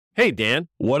Hey, Dan,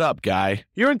 What up, guy?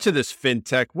 you're into this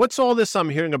fintech. What's all this I'm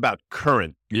hearing about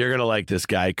Current? You're going to like this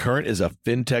guy. Current is a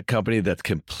fintech company that's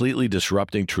completely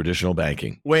disrupting traditional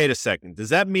banking. Wait a second. Does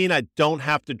that mean I don't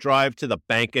have to drive to the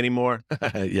bank anymore?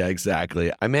 Yeah,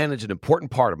 exactly. I manage an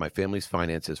important part of my family's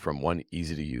finances from one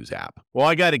easy-to-use app. Well,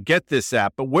 I got to get this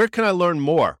app, but where can I learn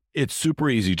more? It's super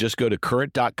easy. Just go to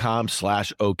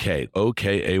current.com/OK,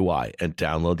 OKAY, and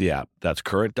download the app. That's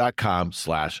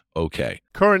current.com/OK.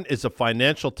 Current is a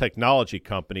financial technology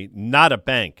company, not a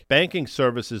bank. Banking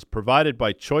services provided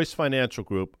by Choice Financial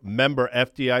Group, member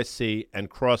FDIC, and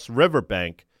Cross River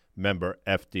Bank, member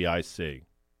FDIC.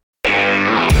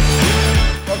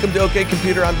 Welcome to OK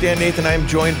Computer. I'm Dan Nathan. I am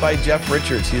joined by Jeff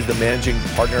Richards. He's the managing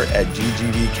partner at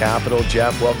GGV Capital.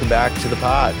 Jeff, welcome back to the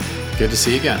pod. Good to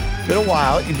see you again. Been a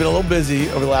while. You've been a little busy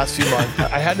over the last few months.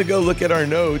 I had to go look at our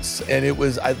notes, and it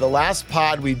was the last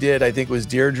pod we did, I think, was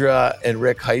Deirdre and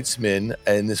Rick Heitzmann,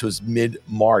 and this was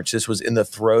mid-March. This was in the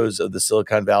throes of the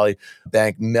Silicon Valley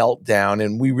Bank meltdown,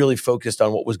 and we really focused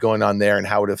on what was going on there and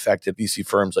how it affected VC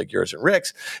firms like yours and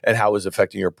Rick's and how it was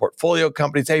affecting your portfolio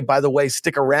companies. Hey, by the way,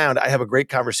 stick around. I have a great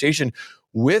conversation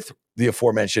with the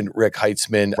aforementioned Rick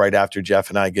Heitzmann. Right after Jeff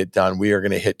and I get done, we are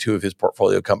going to hit two of his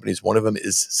portfolio companies. One of them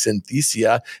is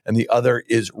Synthesia, and the other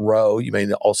is Row. You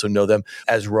may also know them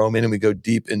as Roman, and we go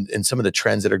deep in some of the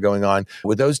trends that are going on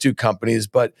with those two companies.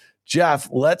 But Jeff,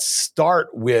 let's start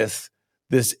with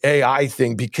this AI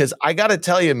thing, because I got to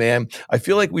tell you, man, I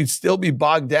feel like we'd still be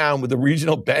bogged down with the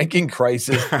regional banking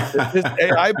crisis. This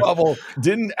AI bubble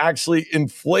didn't actually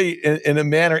inflate in a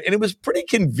manner, and it was pretty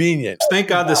convenient. Thank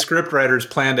God the script writers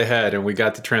planned ahead and we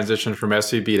got the transition from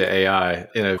SVB to AI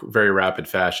in a very rapid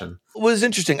fashion. It was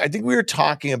interesting. I think we were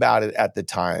talking about it at the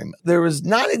time. There was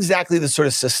not exactly the sort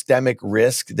of systemic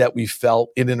risk that we felt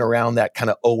in and around that kind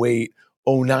of 08,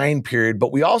 09 period.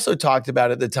 But we also talked about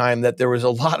at the time that there was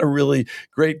a lot of really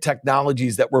great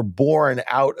technologies that were born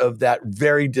out of that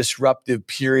very disruptive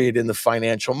period in the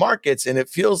financial markets. And it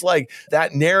feels like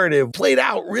that narrative played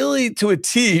out really to a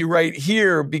T right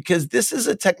here, because this is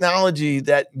a technology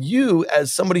that you,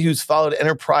 as somebody who's followed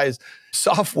enterprise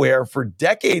software for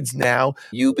decades now,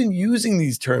 you've been using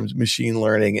these terms, machine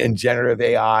learning and generative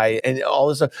AI and all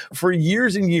this stuff for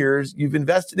years and years. You've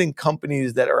invested in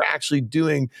companies that are actually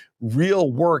doing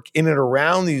real work in and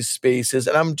around these spaces.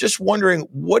 And I'm just wondering,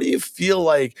 what do you feel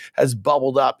like has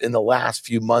bubbled up in the last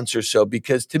few months or so?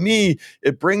 Because to me,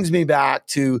 it brings me back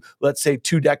to, let's say,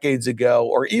 2 decades ago,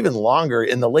 or even longer,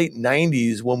 in the late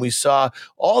 90s, when we saw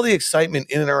all the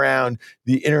excitement in and around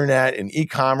the internet and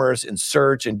e-commerce and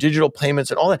search and digital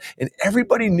payments and all that. And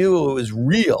everybody knew it was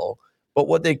real. But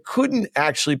what they couldn't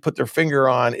actually put their finger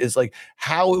on is like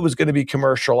how it was going to be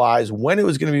commercialized, when it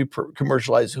was going to be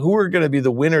commercialized, who were going to be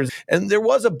the winners. And there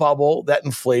was a bubble that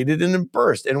inflated and it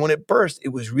burst. And when it burst, it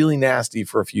was really nasty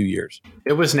for a few years.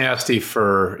 It was nasty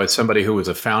for somebody who was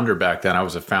a founder back then. I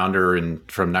was a founder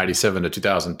from 97 to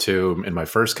 2002 in my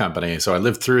first company. So I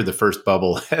lived through the first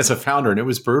bubble as a founder, and it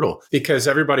was brutal because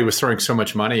everybody was throwing so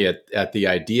much money at the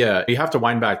idea. You have to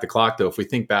wind back the clock, though. If we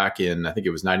think back in, I think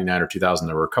it was 99 or 2000,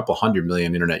 there were a couple 100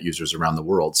 million internet users around the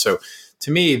world. So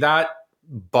to me, that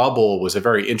bubble was a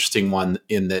very interesting one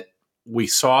in that we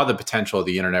saw the potential of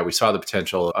the internet. We saw the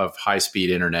potential of high-speed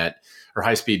internet or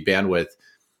high-speed bandwidth,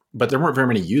 but there weren't very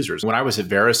many users. When I was at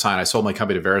VeriSign, I sold my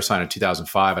company to VeriSign in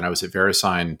 2005, and I was at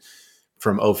VeriSign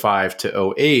from 05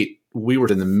 to 08. We were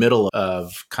in the middle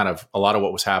of kind of a lot of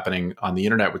what was happening on the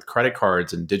internet with credit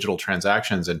cards and digital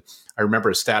transactions. And I remember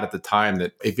a stat at the time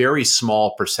that a very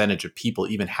small percentage of people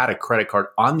even had a credit card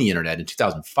on the internet in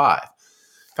 2005.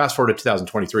 Fast forward to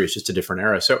 2023, it's just a different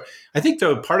era. So I think,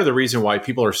 though, part of the reason why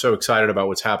people are so excited about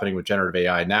what's happening with generative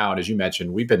AI now, and as you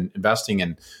mentioned, we've been investing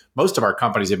in, most of our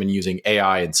companies have been using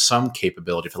AI in some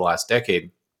capability for the last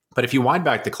decade. But if you wind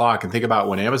back the clock and think about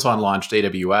when Amazon launched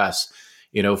AWS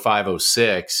in 05,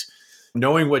 06,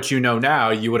 knowing what you know now,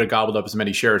 you would have gobbled up as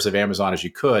many shares of Amazon as you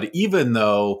could, even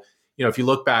though, if you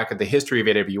look back at the history of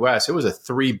AWS, it was a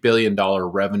 $3 billion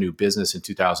revenue business in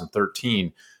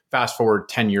 2013. Fast forward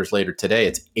 10 years later today,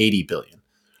 it's $80 billion.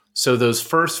 So those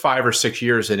first 5 or 6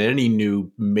 years in any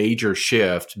new major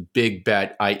shift, big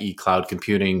bet, i.e. cloud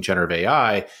computing, generative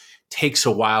AI, takes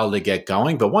a while to get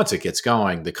going. But once it gets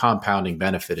going, the compounding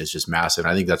benefit is just massive.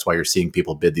 And I think that's why you're seeing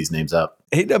people bid these names up.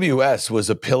 AWS was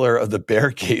a pillar of the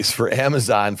bear case for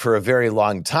Amazon for a very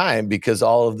long time because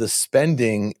all of the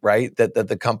spending, right, that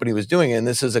the company was doing. And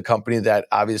this is a company that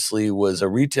obviously was a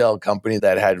retail company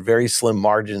that had very slim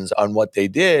margins on what they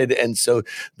did. And so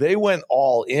they went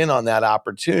all in on that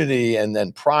opportunity. And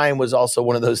then Prime was also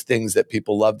one of those things that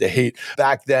people love to hate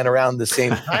back then around the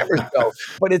same time or so.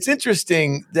 But it's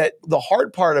interesting that the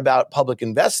hard part about public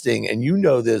investing, and you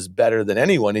know this better than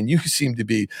anyone, and you seem to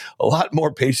be a lot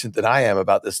more patient than I am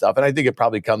about this stuff. And I think it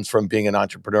probably comes from being an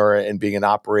entrepreneur and being an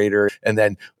operator. And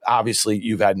then obviously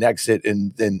you've had an exit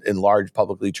in large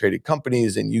publicly traded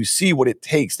companies, and you see what it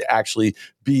takes to actually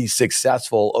be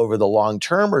successful over the long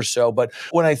term or so. But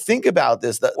when I think about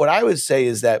this, what I would say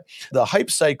is that the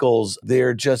hype cycles,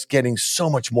 they're just getting so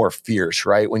much more fierce,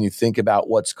 right? When you think about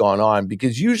what's gone on,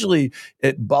 because usually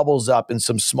it bubbles up in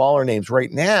some smaller names.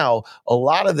 Right now, a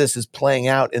lot of this is playing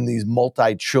out in these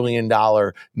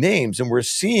multi-trillion-dollar names. And we're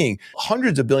seeing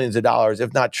hundreds of billions of dollars,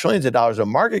 if not trillions of dollars of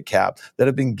market cap that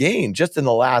have been gained just in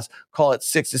the last, call it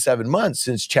 6 to 7 months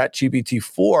since ChatGPT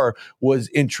 4 was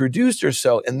introduced or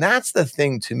so. And that's the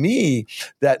thing to me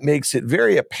that makes it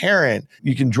very apparent.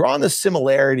 You can draw on the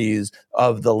similarities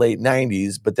of the late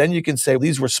 90s, but then you can say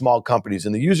these were small companies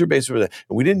and the user base was, and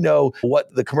we didn't know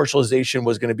what the commercialization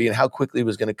was going to be and how quickly it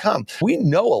was going to come. We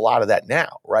know a lot of that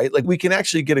now, right? Like we can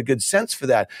actually get a good sense for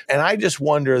that. And I just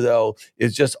wonder though,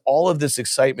 is just all of this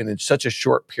excitement in such a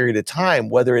short period of time,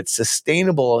 whether it's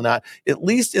sustainable or not, at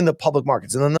least in the public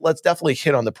markets. And then let's definitely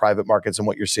hit on the private markets and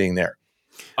what you're seeing there.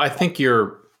 I think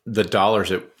the dollars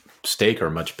at stake are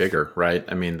much bigger, right?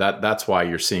 I mean, that's why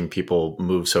you're seeing people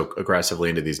move so aggressively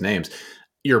into these names.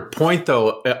 Your point,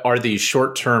 though, are these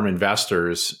short-term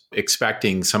investors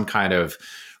expecting some kind of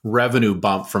revenue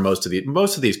bump for most of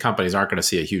these companies aren't going to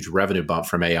see a huge revenue bump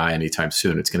from AI anytime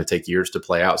soon. It's going to take years to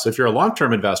play out. So if you're a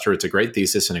long-term investor, it's a great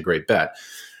thesis and a great bet.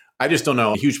 I just don't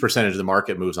know. A huge percentage of the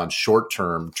market moves on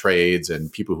short-term trades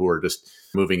and people who are just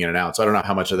moving in and out. So I don't know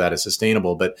how much of that is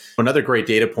sustainable. But another great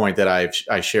data point that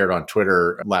I shared on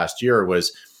Twitter last year was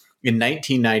in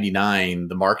 1999,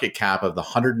 the market cap of the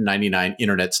 199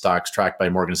 internet stocks tracked by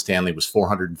Morgan Stanley was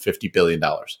 $450 billion.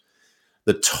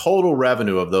 The total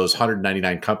revenue of those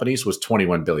 199 companies was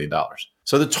 $21 billion.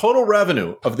 So the total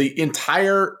revenue of the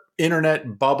entire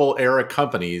internet bubble era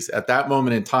companies at that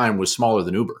moment in time was smaller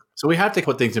than Uber. So we have to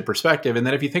put things in perspective. And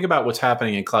then if you think about what's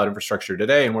happening in cloud infrastructure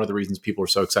today, and one of the reasons people are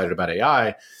so excited about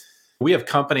AI, we have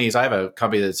companies. I have a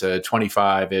company that's a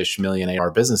 25-ish million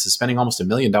AR business is spending almost $1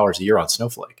 million a year on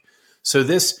Snowflake. So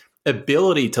this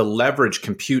ability to leverage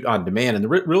compute on demand, and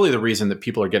really the reason that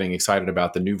people are getting excited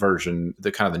about the new version,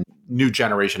 the kind of the new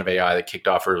generation of AI that kicked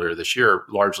off earlier this year,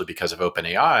 largely because of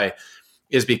OpenAI,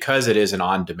 is because it is an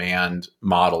on-demand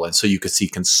model. And so you could see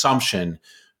consumption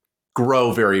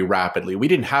grow very rapidly. We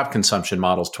didn't have consumption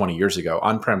models 20 years ago.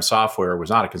 On-prem software was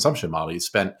not a consumption model. You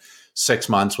spent 6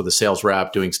 months with a sales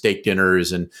rep doing steak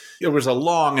dinners, and it was a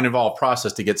long and involved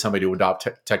process to get somebody to adopt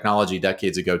technology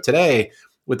decades ago. Today,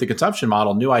 with the consumption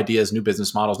model, new ideas, new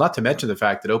business models, not to mention the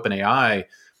fact that OpenAI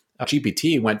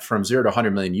GPT went from 0 to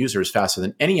 100 million users faster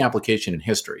than any application in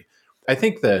history. I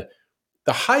think the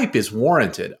hype is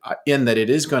warranted in that it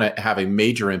is going to have a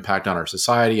major impact on our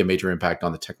society, a major impact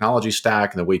on the technology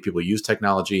stack and the way people use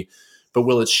technology. But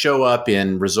will it show up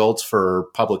in results for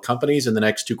public companies in the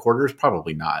next 2 quarters?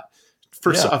 Probably not.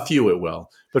 For a few, it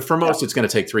will. But for most, it's going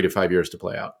to take 3 to 5 years to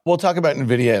play out. We'll talk about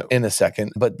NVIDIA in a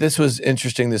second. But this was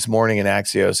interesting this morning in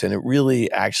Axios. And it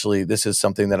really actually, this is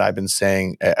something that I've been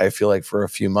saying, I feel like for a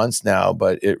few months now,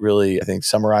 but it really, I think,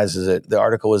 summarizes it. The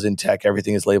article was in tech.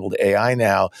 Everything is labeled AI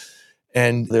now.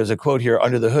 And there's a quote here,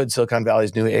 under the hood, Silicon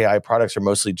Valley's new AI products are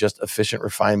mostly just efficient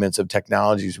refinements of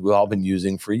technologies we've all been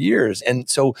using for years. And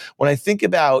so when I think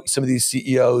about some of these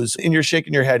CEOs, and you're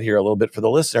shaking your head here a little bit for the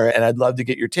listener, and I'd love to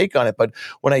get your take on it. But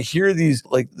when I hear these,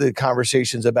 like the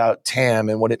conversations about TAM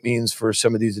and what it means for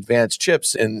some of these advanced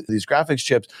chips and these graphics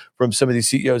chips from some of these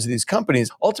CEOs of these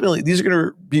companies, ultimately, these are going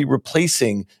to be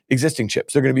replacing existing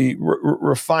chips. They're going to be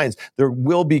refined. There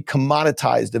will be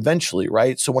commoditized eventually,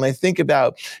 right? So when I think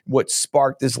about what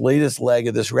sparked this latest leg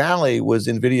of this rally was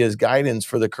NVIDIA's guidance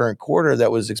for the current quarter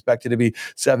that was expected to be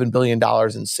 $7 billion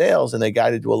in sales, and they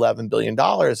guided to $11 billion.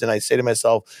 And I say to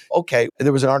myself, okay,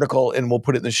 there was an article, and we'll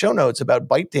put it in the show notes, about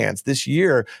ByteDance this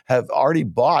year have already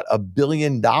bought $1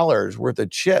 billion worth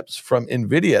of chips from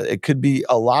NVIDIA. It could be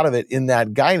a lot of it in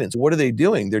that guidance. What are they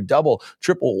doing? They're double,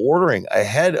 triple ordering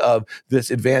ahead of this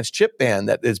advanced chip ban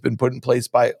that has been put in place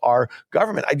by our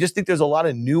government. I just think there's a lot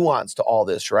of nuance to all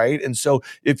this, right? And so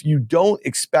if you don't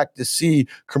expect to see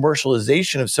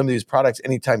commercialization of some of these products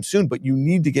anytime soon, but you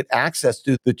need to get access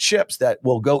to the chips that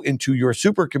will go into your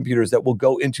supercomputers, that will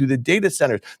go into the data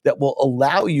centers, that will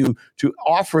allow you to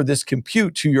offer this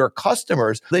compute to your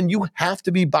customers, then you have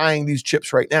to be buying these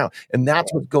chips right now. And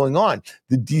that's what's going on.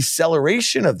 The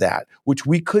deceleration of that, which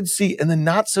we could see in the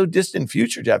not so distant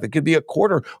future, Jeff, it could be a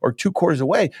quarter or 2 quarters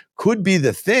away, could be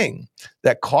the thing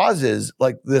that causes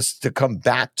like this to come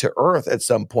back to earth at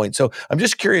some point. So I'm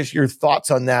just curious your thoughts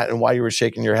on that and why you were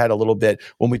shaking your head a little bit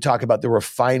when we talk about the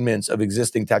refinements of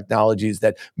existing technologies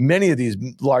that many of these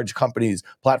large companies,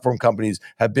 platform companies,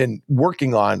 have been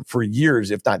working on for years,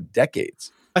 if not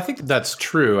decades. I think that's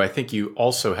true. I think you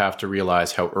also have to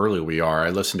realize how early we are.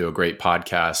 I listened to a great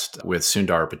podcast with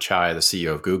Sundar Pichai, the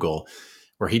CEO of Google,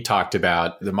 where he talked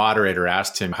about, the moderator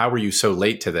asked him, how were you so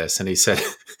late to this? And he said,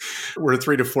 we're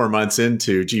 3 to 4 months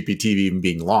into GPT even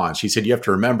being launched. He said, you have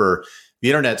to remember, the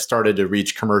internet started to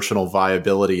reach commercial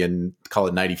viability in, call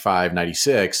it 95,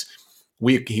 96.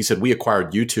 He said, we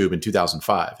acquired YouTube in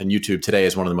 2005, and YouTube today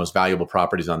is one of the most valuable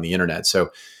properties on the internet. So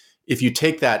if you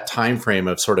take that time frame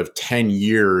of sort of 10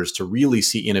 years to really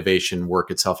see innovation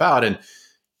work itself out, and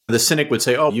the cynic would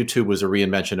say, oh, YouTube was a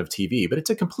reinvention of TV, but it's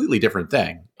a completely different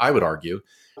thing, I would argue.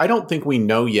 I don't think we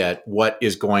know yet what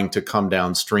is going to come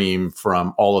downstream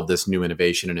from all of this new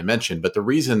innovation and invention. But the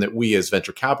reason that we as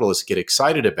venture capitalists get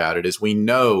excited about it is we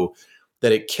know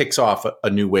that it kicks off a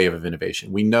new wave of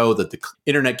innovation. We know that the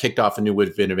internet kicked off a new wave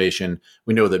of innovation.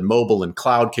 We know that mobile and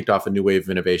cloud kicked off a new wave of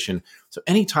innovation. So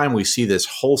anytime we see this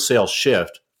wholesale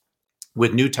shift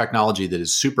with new technology that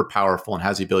is super powerful and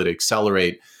has the ability to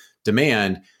accelerate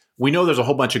demand, we know there's a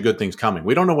whole bunch of good things coming.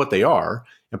 We don't know what they are.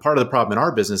 And part of the problem in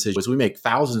our business is we make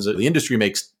the industry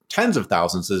makes tens of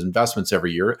thousands of investments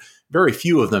every year. Very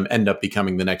few of them end up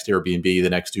becoming the next Airbnb, the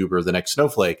next Uber, the next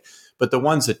Snowflake. But the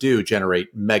ones that do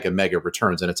generate mega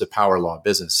returns, and it's a power law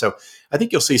business. So I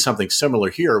think you'll see something similar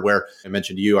here, where I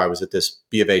mentioned to you, I was at this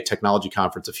B of A technology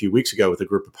conference a few weeks ago with a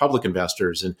group of public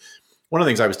investors. And one of the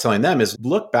things I was telling them is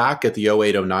look back at the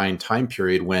 08-09 time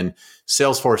period when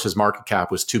Salesforce's market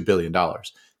cap was $2 billion.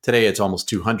 Today, it's almost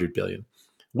 $200 billion.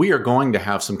 We are going to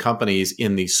have some companies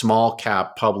in the small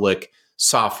cap public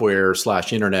software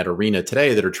 / internet arena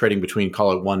today that are trading between,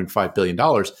 call it $1 and $5 billion,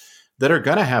 that are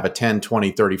going to have a 10,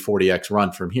 20, 30, 40x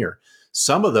run from here.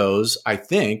 Some of those, I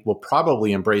think, will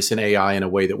probably embrace an AI in a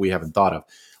way that we haven't thought of.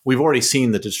 We've already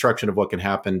seen the destruction of what can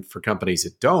happen for companies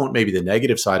that don't, maybe the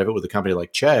negative side of it with a company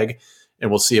like Chegg, and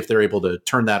we'll see if they're able to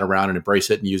turn that around and embrace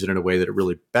it and use it in a way that it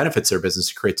really benefits their business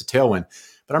and creates a tailwind.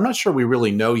 But I'm not sure we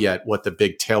really know yet what the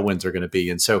big tailwinds are going to be.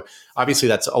 And so obviously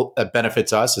that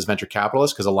benefits us as venture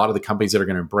capitalists, because a lot of the companies that are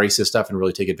going to embrace this stuff and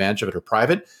really take advantage of it are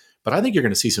private. But I think you're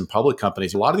going to see some public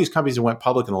companies. A lot of these companies that went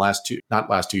public in the not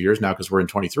last 2 years now, because we're in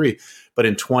 23, but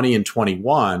in 20 and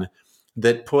 21,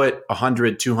 that put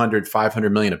 100, 200,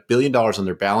 500 million, $1 billion on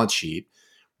their balance sheet.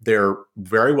 They're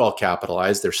very well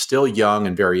capitalized. They're still young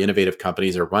and very innovative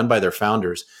companies. They're run by their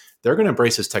founders. They're going to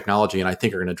embrace this technology, and I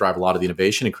think are going to drive a lot of the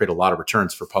innovation and create a lot of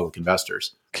returns for public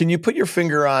investors. Can you put your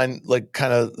finger on like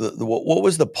kind of what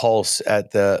was the pulse at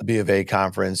the B of A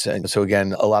conference? And so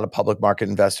again, a lot of public market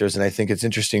investors. And I think it's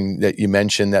interesting that you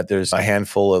mentioned that there's a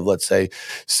handful of, let's say,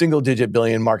 single digit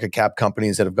billion market cap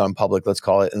companies that have gone public, let's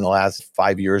call it in the last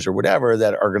 5 years or whatever,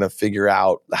 that are going to figure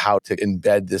out how to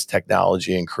embed this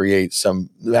technology and create some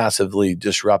massively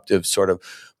disruptive sort of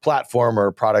platform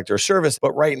or product or service.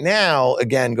 But right now,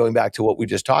 again, going back to what we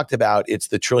just talked about, it's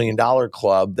the $1 trillion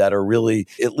club that are really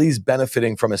at least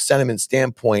benefiting from a sentiment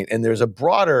standpoint. And there's a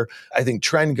broader, I think,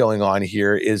 trend going on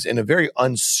here is in a very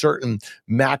uncertain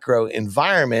macro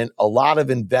environment, a lot of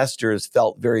investors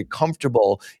felt very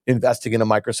comfortable investing in a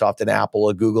Microsoft, an Apple,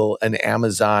 a Google, an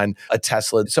Amazon, a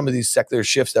Tesla, some of these secular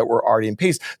shifts that were already in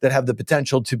pace that have the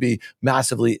potential to be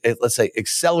massively, let's say,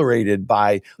 accelerated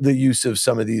by the use of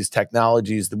some of these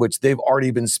technologies, which they've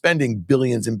already been spending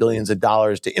billions and billions of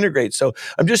dollars to integrate. So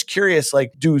I'm just curious,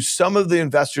 like, do some of the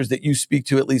investors that you speak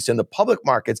to, at least in the public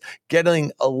markets,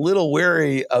 getting a little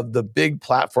wary of the big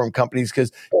platform companies?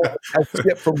 Because I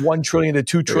skipped from 1 trillion to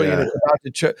 2 trillion. Yeah.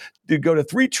 It's about to go to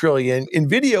 3 trillion.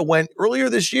 NVIDIA went earlier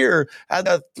this year, had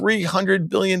a $300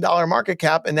 billion market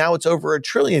cap, and now it's over $1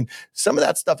 trillion. Some of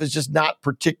that stuff is just not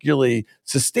particularly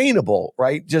sustainable,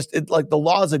 right? Like the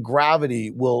laws of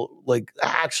gravity will like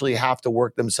actually have to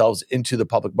work themselves into the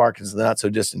public markets in the not so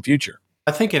distant future.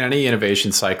 I think in any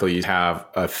innovation cycle, you have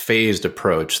a phased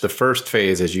approach. The first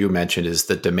phase, as you mentioned, is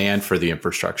the demand for the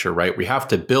infrastructure, right? We have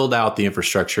to build out the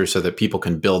infrastructure so that people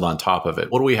can build on top of it.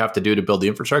 What do we have to do to build the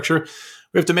infrastructure?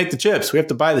 We have to make the chips. We have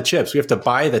to buy the chips. We have to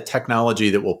buy the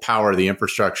technology that will power the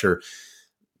infrastructure.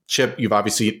 chip, you've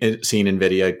obviously seen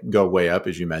NVIDIA go way up,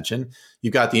 as you mentioned.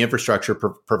 You've got the infrastructure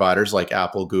providers like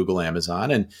Apple, Google, Amazon.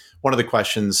 And one of the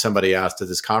questions somebody asked at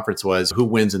this conference was, who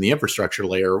wins in the infrastructure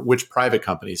layer? Which private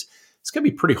companies? It's going to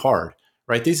be pretty hard,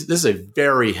 right? This is a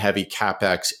very heavy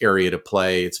CapEx area to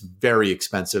play. It's very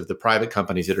expensive. The private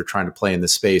companies that are trying to play in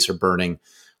this space are burning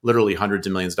literally hundreds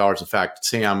of millions of dollars. In fact,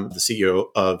 Sam, the CEO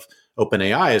of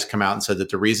OpenAI, has come out and said that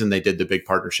the reason they did the big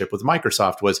partnership with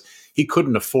Microsoft was he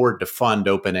couldn't afford to fund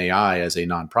OpenAI as a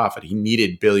nonprofit. He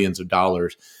needed billions of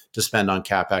dollars to spend on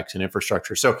CapEx and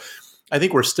infrastructure. So I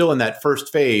think we're still in that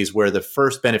first phase where the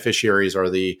first beneficiaries are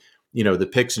the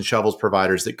picks and shovels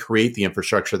providers that create the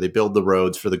infrastructure. They build the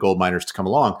roads for the gold miners to come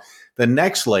along. The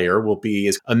next layer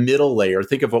is a middle layer.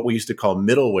 Think of what we used to call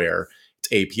middleware.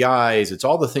 It's APIs. It's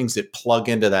all the things that plug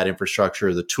into that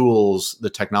infrastructure, the tools, the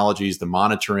technologies, the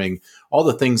monitoring, all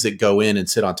the things that go in and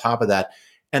sit on top of that.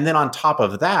 And then on top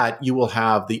of that, you will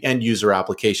have the end user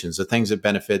applications, the things that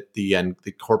benefit the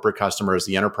corporate customers,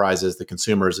 the enterprises, the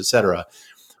consumers, et cetera.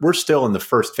 We're still in the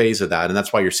first phase of that. And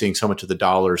that's why you're seeing so much of the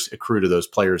dollars accrue to those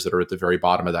players that are at the very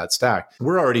bottom of that stack.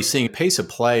 We're already seeing pace of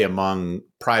play among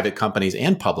private companies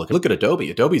and public. Look at Adobe.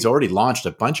 Adobe's already launched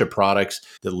a bunch of products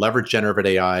that leverage generative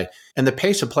AI. And the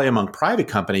pace of play among private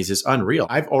companies is unreal.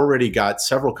 I've already got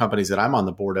several companies that I'm on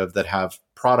the board of that have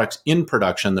products in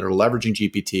production that are leveraging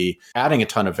GPT, adding a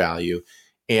ton of value.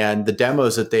 And the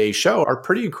demos that they show are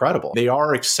pretty incredible. They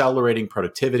are accelerating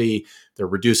productivity. They're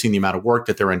reducing the amount of work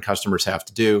that their end customers have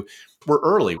to do. We're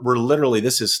early.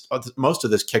 Most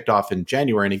of this kicked off in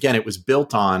January. And again, it was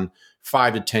built on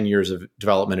 5 to 10 years of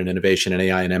development and innovation in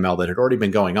AI and ML that had already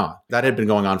been going on. That had been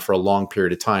going on for a long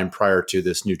period of time prior to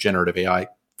this new generative AI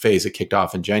phase that kicked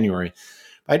off in January.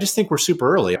 I just think we're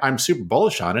super early. I'm super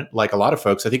bullish on it. Like a lot of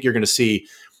folks, I think you're going to see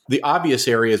the obvious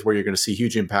areas where you're going to see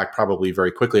huge impact probably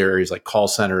very quickly are areas like call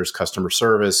centers, customer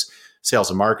service, sales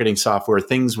and marketing software,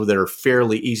 things that are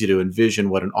fairly easy to envision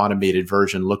what an automated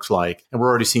version looks like. And we're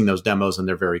already seeing those demos and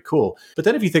they're very cool. But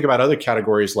then if you think about other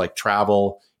categories like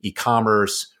travel,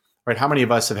 e-commerce, right? How many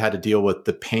of us have had to deal with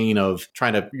the pain of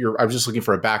I was just looking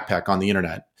for a backpack on the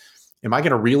internet. Am I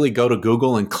going to really go to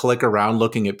Google and click around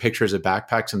looking at pictures of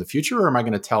backpacks in the future? Or am I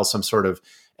going to tell some sort of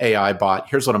AI bot,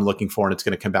 here's what I'm looking for, and it's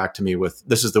going to come back to me with,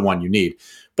 this is the one you need.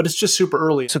 But it's just super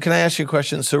early. So can I ask you a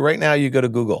question? So right now you go to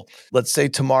Google. Let's say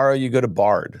tomorrow you go to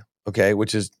Bard, okay,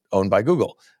 which is owned by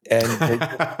Google. And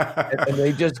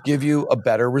they just give you a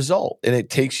better result. And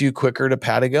it takes you quicker to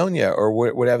Patagonia or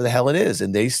whatever the hell it is.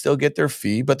 And they still get their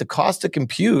fee. But the cost to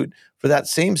compute for that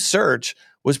same search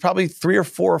was probably 3 or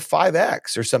 4 or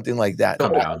 5x or something like that.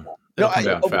 Come down. It'll come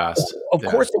down fast. Of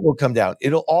course it will come down.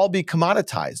 It'll all be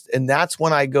commoditized. And that's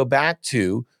when I go back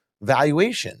to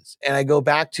valuations and I go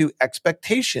back to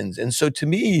expectations. And so to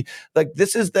me, like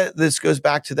this goes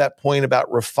back to that point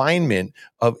about refinement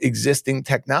of existing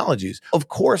technologies. Of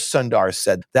course, Sundar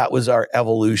said that was our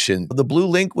evolution. The blue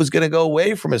link was going to go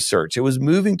away from a search. It was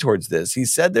moving towards this. He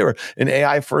said they were an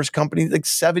AI first company like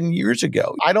 7 years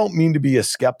ago. I don't mean to be a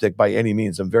skeptic by any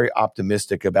means. I'm very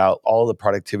optimistic about all the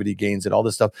productivity gains and all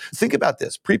this stuff. Think about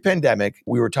this. Pre-pandemic,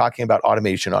 we were talking about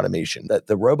automation, that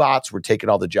the robots were taking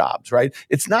all the jobs, right?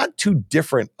 It's not too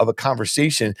different of a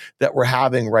conversation that we're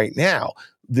having right now.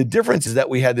 The difference is that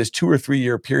we had this 2 or 3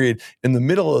 year period in the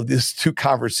middle of these two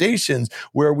conversations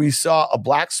where we saw a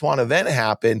black swan event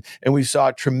happen and we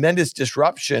saw tremendous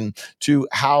disruption to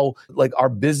how like our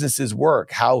businesses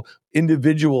work, how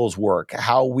individuals work,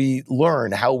 how we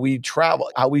learn, how we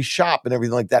travel, how we shop and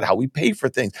everything like that, how we pay for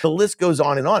things. The list goes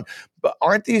on and on. But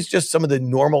aren't these just some of the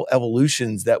normal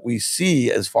evolutions that we see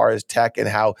as far as tech and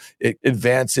how it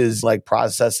advances like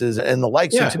processes and the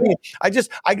like? Yeah. So to me, I guess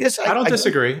I don't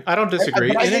disagree. I don't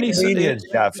disagree. I hate mania,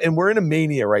 Jeff, and we're in a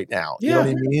mania right now. You know what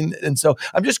I mean? And so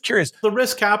I'm just curious. The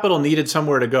risk capital needed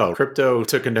somewhere to go. Crypto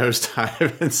took a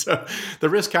nosedive. And so the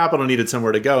risk capital needed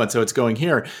somewhere to go. And so it's going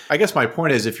here. I guess my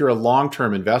point is if you're a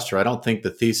long-term investor, I don't think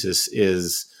the thesis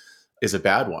is a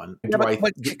bad one. Yeah, but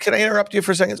can I interrupt you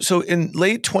for a second? So in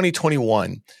late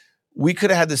 2021, we could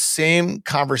have had the same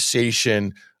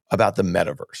conversation about the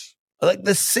metaverse. Like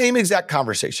the same exact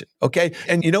conversation, okay?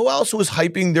 And you know who else was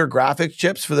hyping their graphics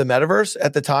chips for the metaverse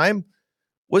at the time?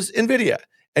 Was NVIDIA.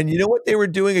 And you know what they were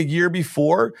doing a year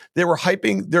before? They were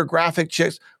hyping their graphic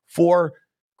chips for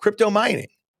crypto mining.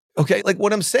 Okay, like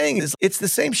what I'm saying is it's the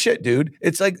same shit, dude.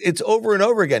 It's like it's over and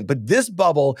over again. But this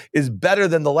bubble is better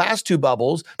than the last two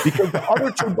bubbles because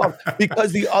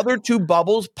the other two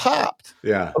bubbles popped.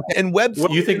 Yeah. Okay, and Web.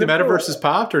 You think the metaverse has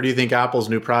popped, or do you think Apple's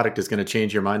new product is going to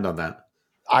change your mind on that?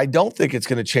 I don't think it's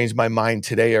going to change my mind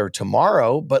today or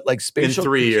tomorrow, but like spatial in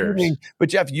 3 computing. years. But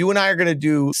Jeff, you and I are going to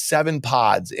do 7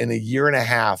 pods in a year and a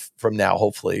half from now.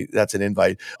 Hopefully that's an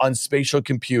invite on spatial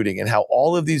computing and how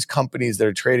all of these companies that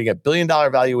are trading at billion-dollar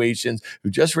valuations who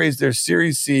just raised their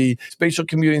Series C, spatial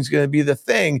computing is going to be the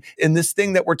thing. And this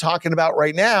thing that we're talking about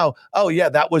right now, oh yeah,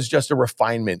 that was just a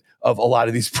refinement of a lot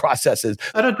of these processes.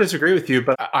 I don't disagree with you,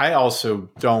 but I also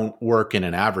don't work in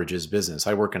an averages business.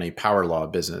 I work in a power law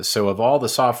business. So of all the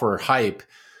software hype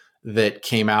that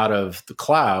came out of the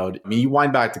cloud, I mean, you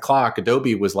wind back the clock,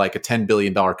 Adobe was like a $10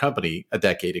 billion company a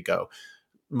decade ago.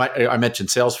 I mentioned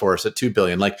Salesforce at $2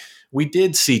 billion. Like, we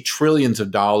did see trillions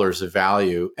of dollars of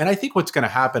value. And I think what's going to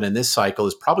happen in this cycle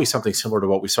is probably something similar to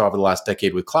what we saw over the last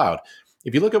decade with cloud.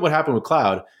 If you look at what happened with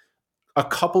cloud, a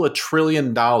couple of $1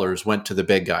 trillion went to the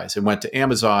big guys. It went to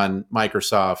Amazon,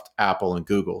 Microsoft, Apple, and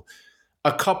Google.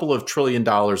 A couple of $1 trillion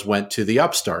went to the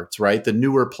upstarts, right? The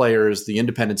newer players, the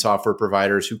independent software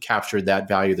providers who captured that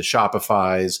value, the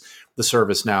Shopifys, the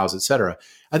ServiceNows, et cetera.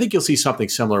 I think you'll see something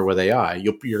similar with AI.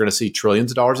 You're going to see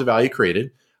trillions of dollars of value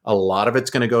created. A lot of it's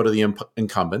going to go to the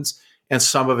incumbents, and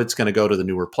some of it's going to go to the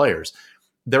newer players.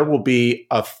 There will be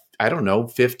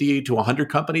 50 to 100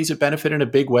 companies that benefit in a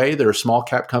big way. There are small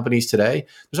cap companies today.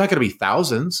 There's not going to be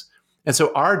thousands. And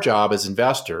so our job as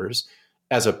investors,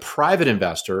 as a private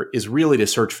investor, is really to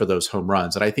search for those home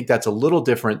runs. And I think that's a little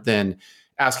different than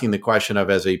asking the question of,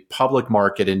 as a public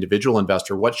market individual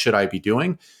investor, what should I be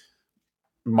doing?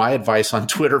 My advice on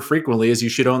Twitter frequently is you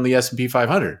should own the S&P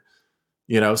 500.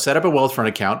 Set up a Wealthfront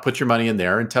account, put your money in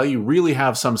there until you really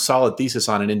have some solid thesis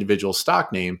on an individual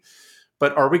stock name.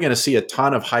 But are we going to see a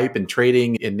ton of hype and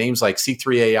trading in names like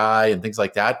C3 AI and things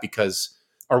like that? Because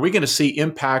are we going to see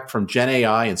impact from Gen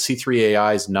AI and C3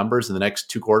 AI's numbers in the next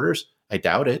 2 quarters? I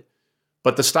doubt it.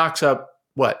 But the stock's up,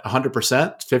 100%,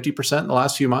 50% in the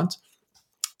last few months?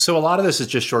 So a lot of this is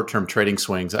just short-term trading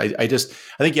swings. I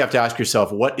think you have to ask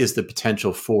yourself, what is the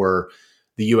potential for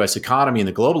the U.S. economy and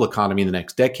the global economy in the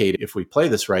next decade if we play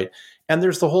this right? And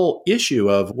there's the whole issue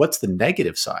of what's the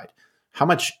negative side? How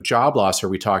much job loss are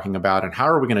we talking about? And how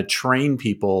are we going to train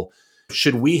people?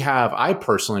 I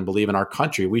personally believe in our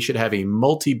country, we should have a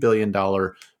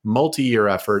multi-billion-dollar, multi-year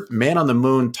effort, man on the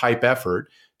moon type effort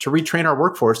to retrain our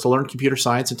workforce to learn computer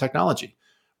science and technology.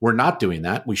 We're not doing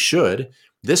that. We should.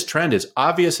 This trend is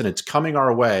obvious and it's coming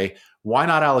our way. Why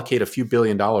not allocate a few $1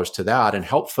 billion to that and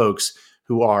help folks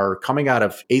who are coming out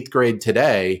of 8th grade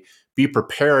today be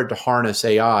prepared to harness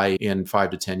AI in 5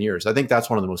 to 10 years? I think that's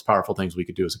one of the most powerful things we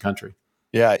could do as a country.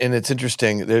 Yeah, and it's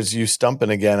interesting. There's you stumping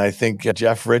again. I think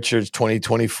Jeff Richards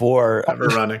 2024. Never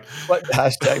running. But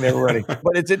hashtag never running.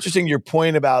 But it's interesting your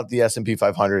point about the S&P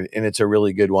 500, and it's a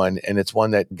really good one. And it's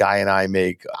one that Guy and I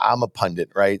make. I'm a pundit,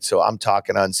 right? So I'm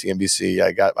talking on CNBC.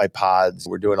 I got my pods.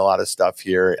 We're doing a lot of stuff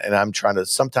here. And I'm trying to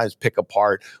sometimes pick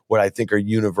apart what I think are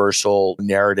universal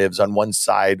narratives on one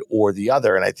side or the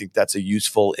other. And I think that's a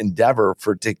useful endeavor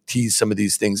to tease some of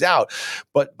these things out.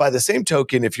 But by the same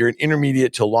token, if you're an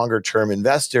intermediate to longer term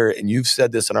investor, and you've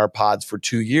said this in our pods for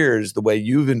 2 years, the way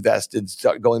you've invested,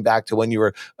 going back to when you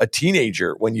were a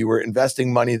teenager, when you were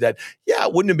investing money that,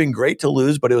 it wouldn't have been great to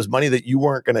lose, but it was money that you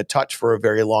weren't going to touch for a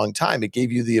very long time. It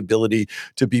gave you the ability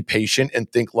to be patient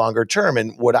and think longer term.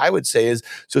 And what I would say is,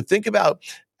 so think about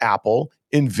Apple,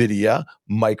 NVIDIA,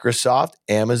 Microsoft,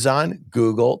 Amazon,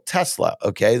 Google, Tesla.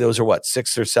 Okay. Those are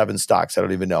 6 or 7 stocks. I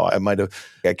don't even know.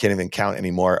 I can't even count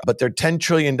anymore, but they're $10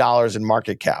 trillion in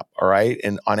market cap. All right.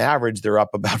 And on average, they're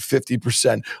up about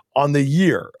 50% on the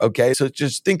year. Okay. So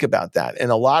just think about that.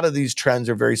 And a lot of these trends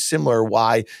are very similar,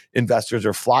 why investors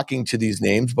are flocking to these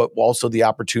names, but also the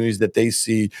opportunities that they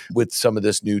see with some of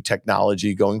this new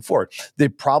technology going forward. They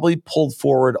probably pulled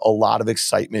forward a lot of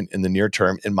excitement in the near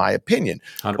term, in my opinion.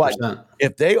 100%. But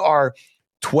if they are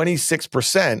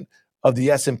 26% of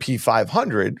the S&P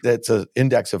 500, that's an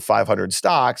index of 500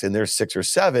 stocks, and there's 6 or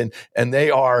 7, and they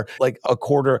are like a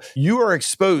quarter, you are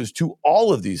exposed to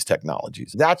all of these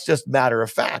technologies. That's just matter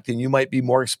of fact. And you might be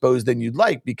more exposed than you'd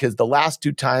like, because the last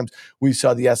 2 times we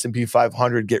saw the S&P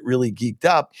 500 get really geeked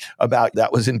up about,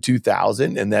 that was in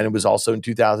 2000, and then it was also in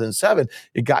 2007,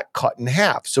 it got cut in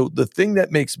half. So the thing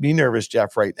that makes me nervous,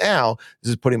 Jeff, right now,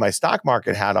 this is putting my stock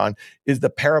market hat on, is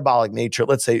the parabolic nature,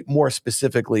 let's say more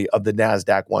specifically, of the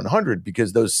Nasdaq 100,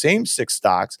 because those same 6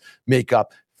 stocks make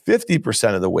up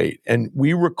 50% of the weight. And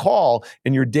we recall,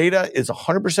 and your data is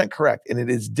 100% correct, and it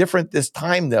is different this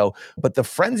time though, but the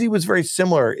frenzy was very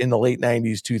similar in the late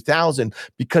 90s, 2000,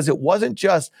 because it wasn't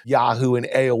just Yahoo and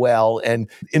AOL and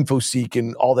InfoSeek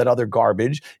and all that other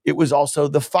garbage. It was also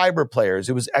the fiber players.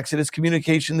 It was Exodus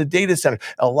Communication, the data center.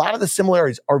 A lot of the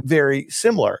similarities are very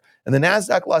similar. And the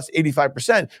Nasdaq lost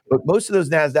 85%. But most of those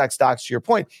Nasdaq stocks, to your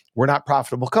point, were not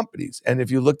profitable companies. And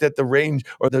if you looked at the range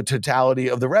or the totality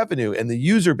of the revenue and the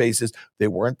user bases, they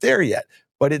weren't there yet.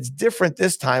 But it's different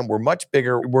this time. We're much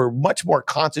bigger. We're much more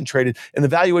concentrated, and the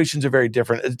valuations are very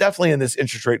different. It's definitely in this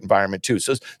interest rate environment too.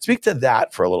 So speak to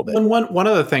that for a little bit. And one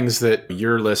of the things that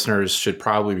your listeners should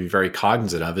probably be very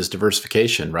cognizant of is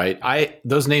diversification, right?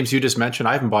 Those names you just mentioned,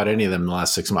 I haven't bought any of them in the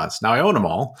last 6 months. Now I own them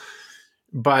all,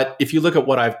 but if you look at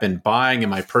what I've been buying in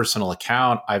my personal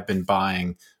account, I've been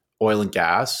buying oil and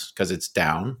gas because it's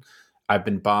down. I've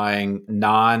been buying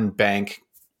non-bank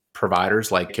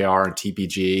providers like KR and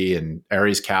TPG and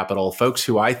Ares Capital, folks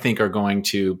who I think are going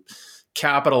to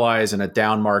capitalize in a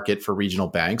down market for regional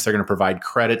banks. They're going to provide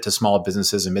credit to small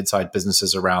businesses and mid-sized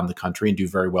businesses around the country and do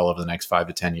very well over the next 5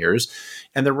 to 10 years.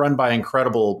 And they're run by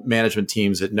incredible management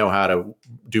teams that know how to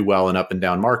do well in up and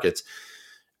down markets.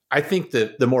 I think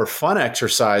that the more fun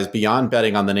exercise beyond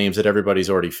betting on the names that everybody's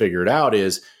already figured out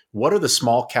is what are the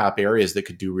small cap areas that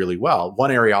could do really well? One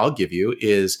area I'll give you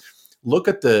is look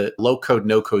at the low code,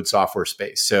 no code software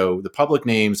space. So the public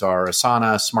names are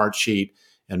Asana, Smartsheet,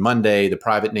 and Monday. The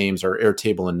private names are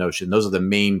Airtable and Notion. Those are the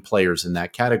main players in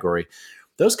that category.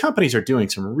 Those companies are doing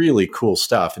some really cool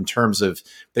stuff in terms of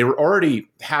they were already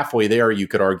halfway there, you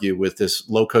could argue, with this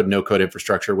low code, no code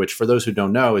infrastructure, which for those who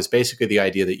don't know is basically the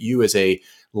idea that you as a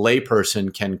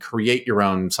layperson can create your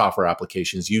own software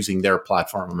applications using their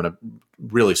platform. I'm going to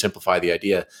really simplify the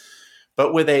idea.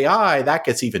 But with AI, that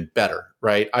gets even better,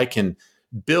 right? I can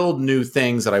build new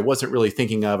things that I wasn't really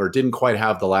thinking of or didn't quite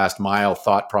have the last mile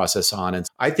thought process on. And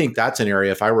I think that's an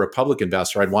area, if I were a public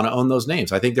investor, I'd want to own those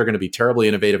names. I think they're going to be terribly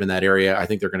innovative in that area. I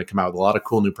think they're going to come out with a lot of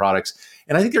cool new products.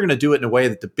 And I think they're going to do it in a way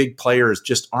that the big players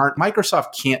just aren't.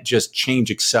 Microsoft can't just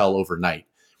change Excel overnight.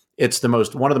 It's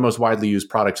one of the most widely used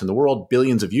products in the world,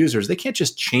 billions of users. They can't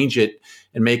just change it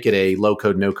and make it a low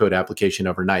code, no code application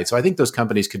overnight. So I think those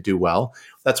companies could do well.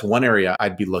 That's one area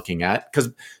I'd be looking at.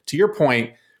 Because to your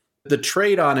point, the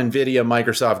trade on NVIDIA,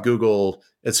 Microsoft, Google,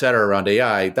 et cetera, around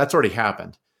AI, that's already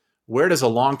happened. Where does a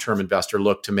long-term investor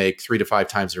look to make 3 to 5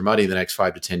 times their money in the next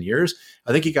 5 to 10 years?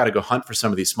 I think you got to go hunt for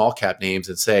some of these small cap names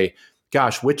and say,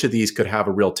 gosh, which of these could have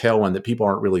a real tailwind that people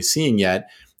aren't really seeing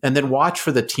yet? And then watch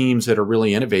for the teams that are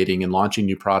really innovating and launching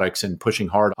new products and pushing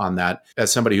hard on that.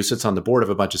 As somebody who sits on the board of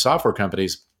a bunch of software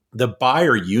companies, the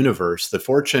buyer universe, the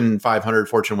Fortune 500,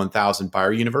 Fortune 1000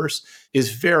 buyer universe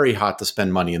is very hot to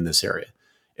spend money in this area.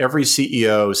 Every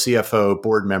CEO, CFO,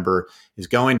 board member is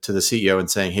going to the CEO and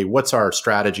saying, hey, what's our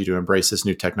strategy to embrace this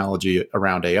new technology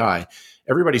around AI?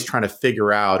 Everybody's trying to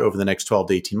figure out over the next 12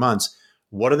 to 18 months,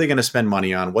 what are they going to spend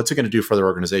money on? What's it going to do for their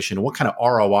organization? And what kind of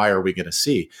ROI are we going to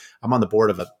see? I'm on the board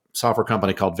of a software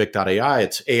company called Vic.ai.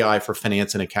 It's AI for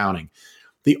finance and accounting.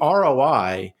 The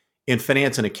ROI in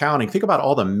finance and accounting, think about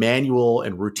all the manual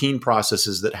and routine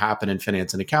processes that happen in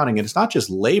finance and accounting. And it's not just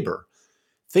labor.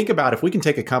 Think about if we can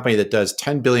take a company that does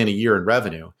 $10 billion a year in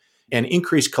revenue and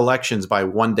increase collections by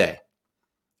 1 day.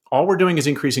 All we're doing is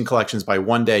increasing collections by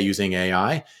 1 day using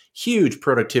AI. Huge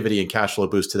productivity and cash flow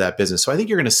boost to that business. So I think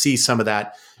you're going to see some of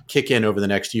that kick in over the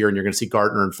next year, and you're going to see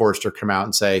Gartner and Forrester come out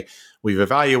and say, we've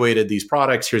evaluated these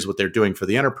products. Here's what they're doing for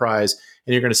the enterprise.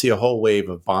 And you're going to see a whole wave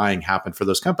of buying happen for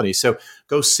those companies. So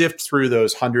go sift through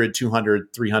those 100,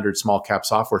 200, 300 small cap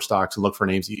software stocks and look for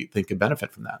names that you think could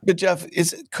benefit from that. But Jeff,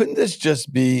 couldn't this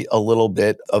just be a little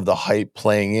bit of the hype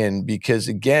playing in? Because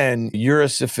again, you're a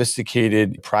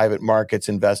sophisticated private markets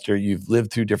investor. You've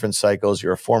lived through different cycles.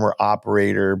 You're a former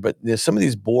operator, but some of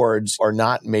these boards are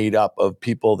not made up of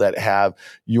people that have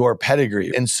your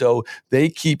pedigree. And so they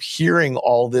keep hearing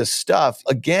all this stuff.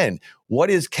 Again, what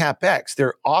is CapEx?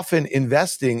 They're often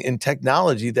investing in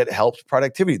technology that helps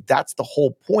productivity. That's the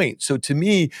whole point. So to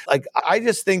me, I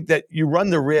just think that you run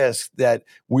the risk that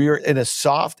we're in a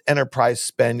soft enterprise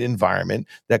spend environment,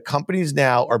 that companies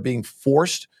now are being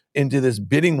forced into this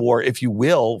bidding war, if you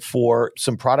will, for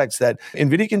some products that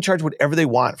NVIDIA can charge whatever they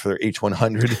want for their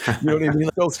H100. You know what I mean?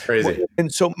 So, it's crazy.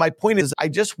 And so my point is, I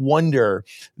just wonder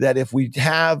that if we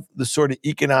have the sort of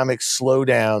economic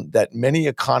slowdown that many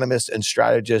economists and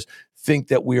strategists think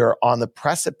that we are on the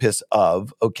precipice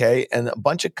of, okay, and a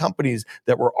bunch of companies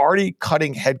that were already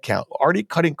cutting headcount, already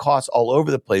cutting costs all over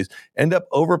the place, end up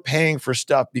overpaying for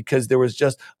stuff because there was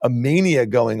just a mania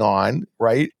going on,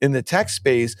 right, in the tech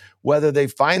space, whether they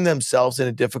find themselves in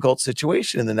a difficult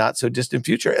situation in the not so distant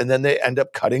future. And then they end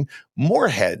up cutting more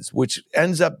heads, which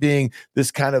ends up being this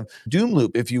kind of doom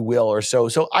loop, if you will, or so.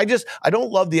 So I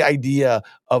don't love the idea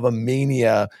of a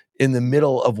mania in the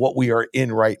middle of what we are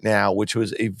in right now, which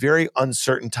was a very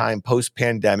uncertain time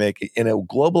post-pandemic in a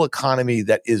global economy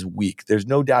that is weak. There's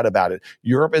no doubt about it.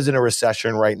 Europe is in a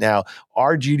recession right now.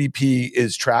 Our GDP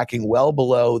is tracking well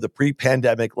below the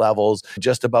pre-pandemic levels,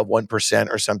 just above 1%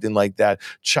 or something like that.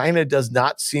 China does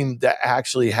not seem to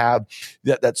actually have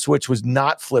that switch was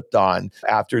not flipped on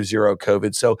after zero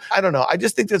COVID. So I don't know. I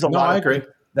just think there's a lot of things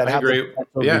that have the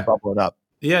potential to be bubbling up.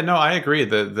 Yeah, no, I agree.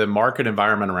 The market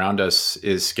environment around us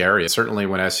is scary. Certainly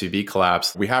when SVB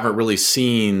collapsed, we haven't really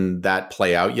seen that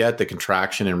play out yet, the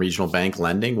contraction in regional bank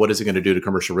lending. What is it going to do to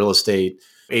commercial real estate?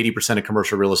 80% of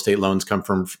commercial real estate loans come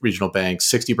from regional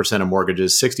banks, 60% of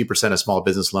mortgages, 60% of small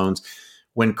business loans.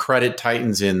 When credit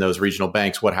tightens in those regional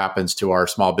banks, what happens to our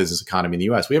small business economy in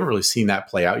the US? We haven't really seen that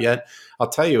play out yet. I'll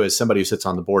tell you, as somebody who sits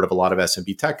on the board of a lot of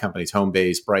SMB tech companies,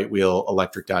 Homebase, Brightwheel,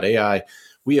 Electric.ai,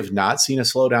 we have not seen a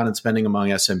slowdown in spending among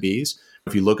SMBs.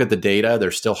 If you look at the data,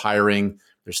 they're still hiring.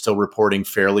 They're still reporting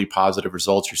fairly positive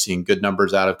results. You're seeing good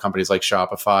numbers out of companies like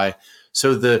Shopify.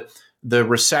 So the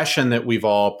recession that we've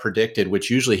all predicted, which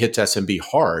usually hits SMB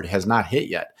hard, has not hit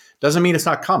yet. Doesn't mean it's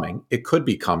not coming. It could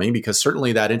be coming because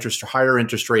certainly that higher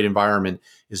interest rate environment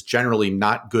is generally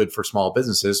not good for small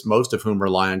businesses, most of whom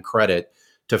rely on credit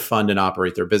to fund and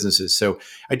operate their businesses. So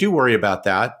I do worry about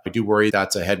that. I do worry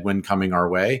that's a headwind coming our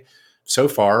way. So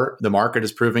far, the market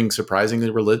is proving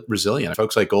surprisingly resilient.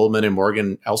 Folks like Goldman and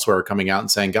Morgan elsewhere are coming out and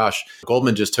saying, gosh,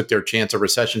 Goldman just took their chance of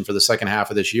recession for the second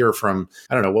half of this year from,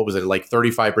 I don't know, what was it, like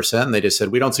 35%? And they just said,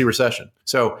 we don't see recession.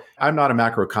 So I'm not a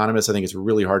macroeconomist. I think it's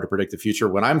really hard to predict the future.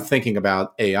 When I'm thinking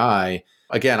about AI,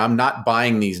 again, I'm not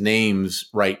buying these names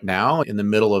right now in the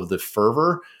middle of the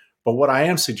fervor. But what I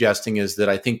am suggesting is that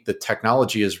I think the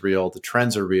technology is real, the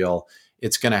trends are real.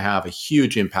 It's going to have a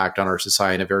huge impact on our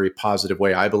society in a very positive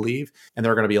way, I believe. And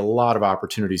there are going to be a lot of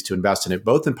opportunities to invest in it,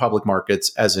 both in public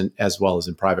markets as well as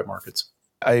in private markets.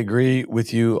 I agree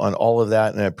with you on all of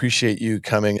that. And I appreciate you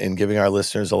coming and giving our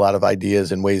listeners a lot of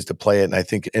ideas and ways to play it. And I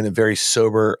think in a very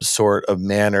sober sort of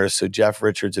manner. So Jeff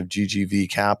Richards of GGV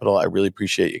Capital, I really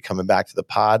appreciate you coming back to the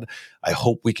pod. I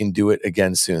hope we can do it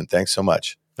again soon. Thanks so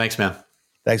much. Thanks, man.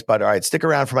 Thanks, bud. All right, stick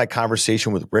around for my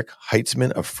conversation with Rick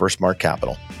Heitzmann of Firstmark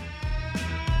Capital.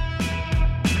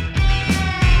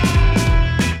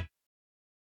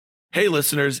 Hey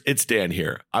listeners, it's Dan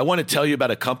here. I want to tell you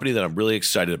about a company that I'm really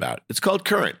excited about. It's called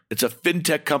Current. It's a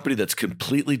fintech company that's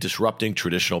completely disrupting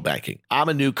traditional banking. I'm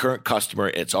a new Current customer.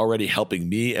 And it's already helping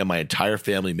me and my entire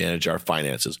family manage our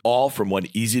finances, all from one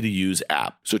easy-to-use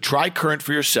app. So try Current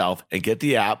for yourself and get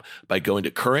the app by going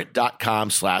to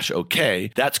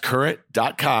current.com/OK. That's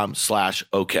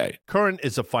current.com/OK. Current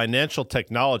is a financial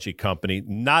technology company,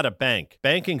 not a bank.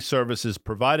 Banking services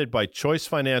provided by Choice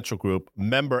Financial Group,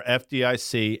 member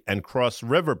FDIC, and Cross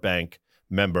River Bank,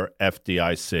 member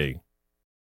FDIC.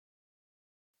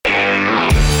 All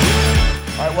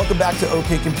right, welcome back to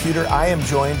OK Computer. I am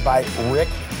joined by Rick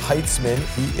Heitzmann.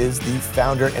 He is the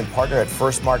founder and partner at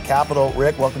Firstmark Capital.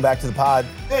 Rick, welcome back to the pod.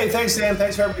 Hey, thanks, Sam.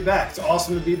 Thanks for having me back. It's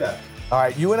awesome to be back. All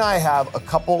right, you and I have a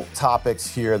couple topics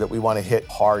here that we want to hit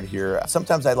hard here.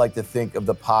 Sometimes I like to think of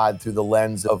the pod through the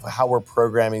lens of how we're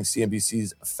programming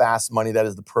CNBC's Fast Money. That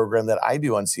is the program that I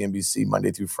do on CNBC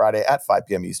Monday through Friday at 5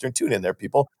 p.m. Eastern. Tune in there,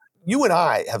 people. You and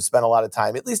I have spent a lot of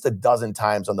time, at least a dozen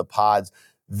times on the pods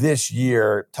this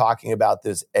year, talking about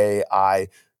this AI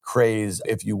craze,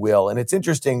 if you will. And it's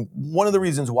interesting. One of the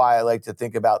reasons why I like to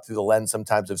think about through the lens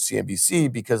sometimes of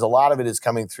CNBC, because a lot of it is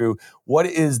coming through what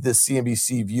is the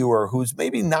CNBC viewer who's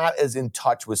maybe not as in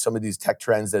touch with some of these tech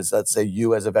trends as, let's say,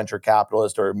 you as a venture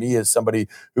capitalist or me as somebody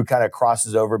who kind of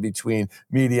crosses over between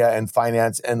media and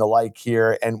finance and the like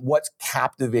here, and what's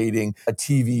captivating a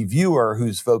TV viewer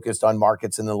who's focused on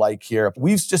markets and the like here.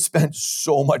 We've just spent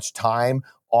so much time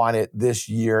on it this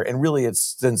year. And really, it's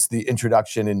since the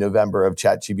introduction in November of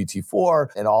ChatGPT-4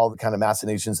 and all the kind of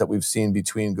machinations that we've seen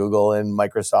between Google and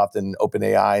Microsoft and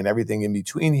OpenAI and everything in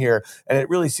between here. And it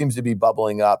really seems to be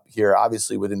bubbling up here,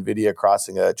 obviously, with NVIDIA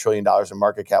crossing $1 trillion in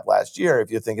market cap last year, if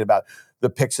you're thinking about the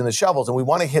picks and the shovels. And we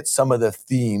want to hit some of the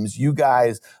themes. You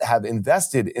guys have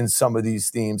invested in some of these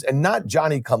themes, and not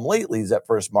Johnny-come-latelys at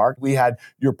Firstmark. We had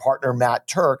your partner, Matt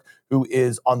Turk, who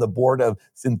is on the board of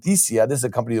Synthesia. This is a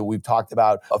company that we've talked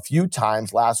about a few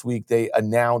times. Last week, they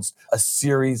announced a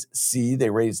Series C. They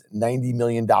raised $90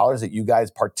 million that you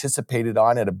guys participated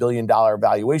on at $1 billion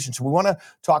valuation. So we want to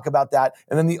talk about that.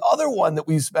 And then the other one that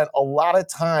we've spent a lot of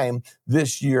time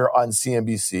this year on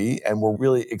CNBC, and we're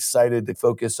really excited to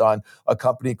focus on a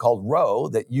company called Row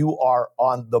that you are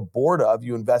on the board of.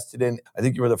 You invested in, I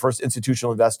think you were the first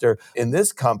institutional investor in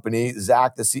this company.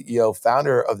 Zach, the CEO,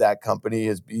 founder of that company,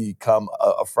 has become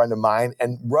a friend of mine.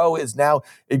 And Row is now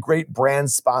a great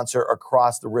brand sponsor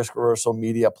across the risk reversal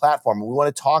media platform. And we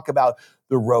want to talk about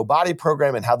the Row Body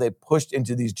program and how they pushed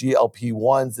into these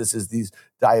GLP-1s. This is these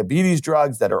diabetes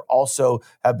drugs that are also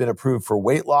have been approved for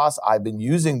weight loss. I've been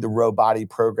using the Row Body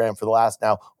program for the last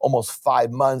now almost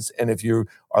 5 months. And if you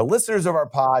are listeners of our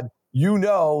pod, you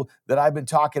know that I've been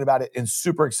talking about it and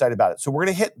super excited about it. So we're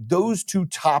going to hit those two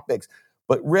topics.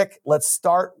 But Rick, let's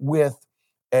start with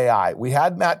AI. We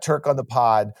had Matt Turk on the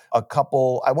pod a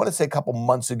couple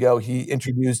months ago. He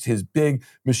introduced his big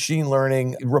machine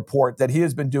learning report that he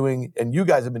has been doing, and you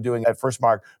guys have been doing at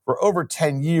FirstMark for over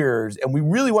 10 years. And we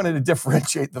really wanted to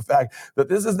differentiate the fact that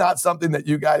this is not something that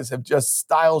you guys have just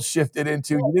style shifted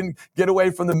into. You didn't get away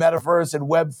from the metaverse and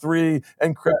Web3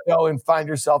 and crypto and find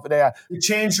yourself in AI. We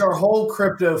changed our whole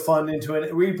crypto fund into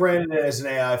rebranded it as an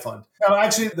AI fund. Now,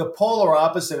 actually, the polar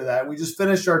opposite of that, we just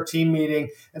finished our team meeting,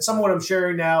 and some of what I'm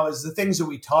sharing now is the things that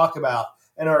we talk about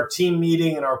in our team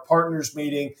meeting and our partners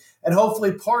meeting. And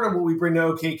hopefully part of what we bring to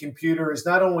OK Computer is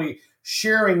not only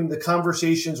sharing the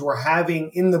conversations we're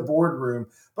having in the boardroom,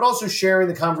 but also sharing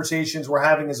the conversations we're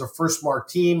having as a FirstMark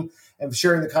team and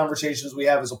sharing the conversations we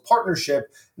have as a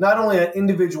partnership, not only at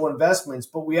individual investments,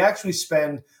 but we actually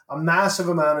spend a massive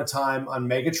amount of time on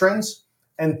megatrends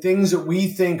and things that we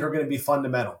think are going to be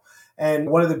fundamental.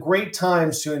 And one of the great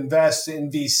times to invest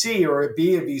in VC or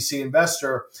be a VC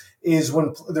investor is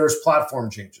when there's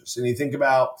platform changes. And you think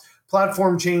about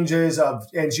platform changes of,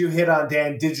 as you hit on,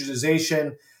 Dan,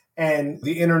 digitization and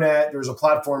the internet. There's a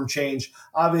platform change,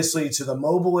 obviously, to the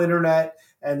mobile internet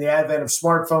and the advent of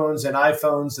smartphones and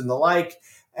iPhones and the like.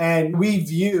 And we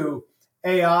view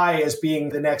AI as being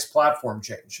the next platform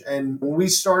change. And when we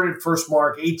started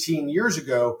FirstMark 18 years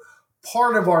ago,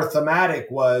 part of our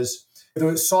thematic was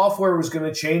the software was going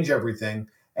to change everything,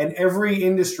 and every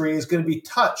industry is going to be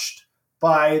touched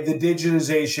by the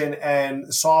digitization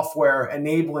and software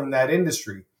enabling that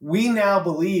industry. We now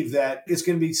believe that it's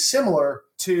going to be similar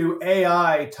to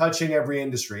AI touching every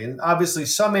industry. And obviously,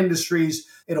 some industries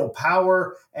it'll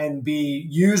power and be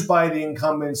used by the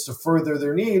incumbents to further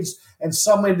their needs, and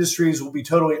some industries will be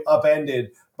totally upended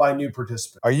by new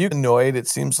participants. Are you annoyed? It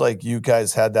seems like you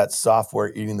guys had that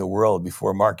software eating the world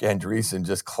before Mark Andreessen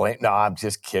just claimed. No, I'm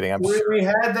just kidding. We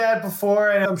had that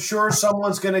before, and I'm sure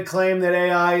someone's going to claim that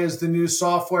AI is the new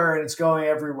software and it's going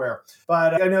everywhere.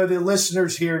 But I know the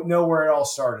listeners here know where it all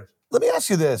started. Let me ask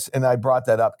you this, and I brought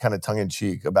that up kind of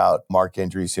tongue-in-cheek about Mark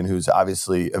Andreessen, who's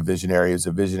obviously a visionary,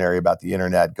 about the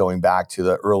internet going back to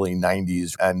the early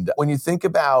 90s. And when you think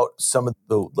about some of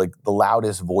the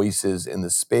loudest voices in the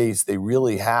space, they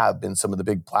really have been some of the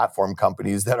big platform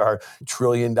companies that are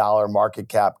trillion-dollar market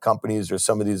cap companies, or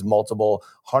some of these multiple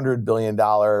 $100 billion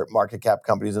market cap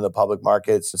companies in the public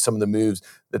markets, some of the moves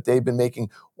that they've been making.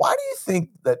 Why do you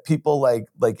think that people like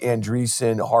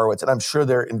Andreessen, Horowitz, and I'm sure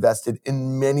they're invested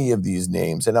in many of these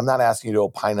names, and I'm not asking you to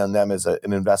opine on them as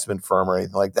an investment firm or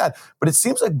anything like that, but it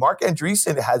seems like Mark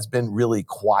Andreessen has been really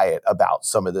quiet about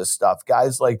some of this stuff.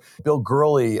 Guys like Bill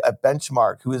Gurley at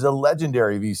Benchmark, who is a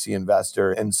legendary VC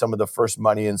investor in some of the first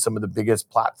money and some of the biggest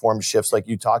platform shifts like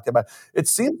you talked about. It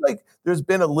seems like there's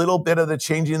been a little bit of the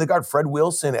changing of the guard. Fred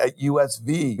Wilson at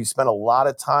USV, we spent a lot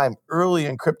of time early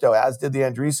in crypto, as did the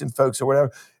Andreessen folks or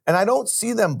whatever. And I don't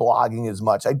see them blogging as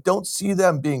much. I don't see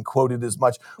them being quoted as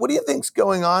much. What do you think's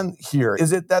going on here?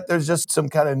 Is it that there's just some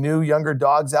kind of new, younger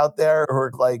dogs out there who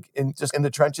are in the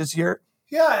trenches here?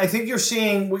 Yeah, I think you're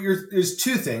seeing is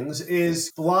two things.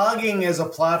 Is blogging as a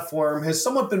platform has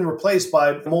somewhat been replaced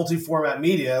by multi-format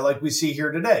media like we see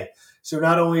here today. So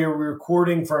not only are we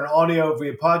recording for an audio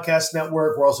via podcast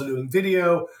network, we're also doing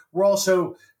video. We're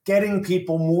also getting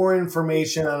people more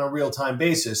information on a real-time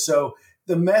basis. So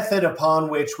the method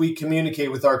upon which we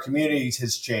communicate with our communities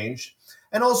has changed.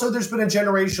 And also there's been a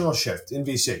generational shift in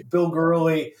VC. Bill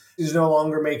Gurley is no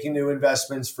longer making new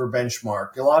investments for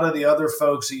Benchmark. A lot of the other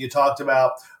folks that you talked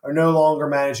about are no longer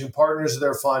managing partners of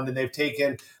their fund, and they've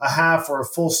taken a half or a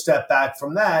full step back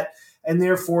from that. And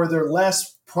therefore they're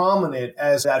less prominent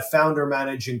as that founder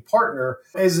managing partner.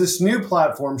 As this new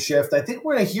platform shift, I think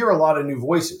we're going to hear a lot of new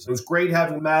voices. It was great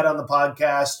having Matt on the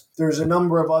podcast. There's a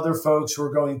number of other folks who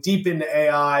are going deep into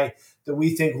AI that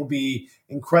we think will be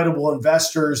incredible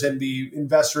investors and be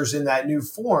investors in that new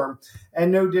form.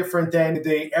 And no different than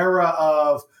the era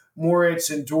of Moritz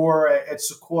and Dor at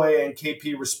Sequoia and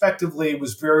KP respectively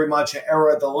was very much an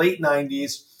era of the late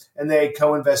 90s, and they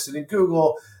co-invested in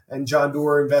Google. And John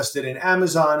Doerr invested in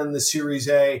Amazon in the Series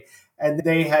A. and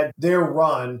they had their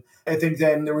run. I think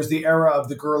then there was the era of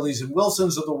the Gurleys and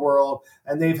Wilsons of the world,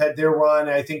 and they've had their run.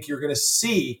 I think you're going to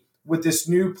see with this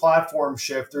new platform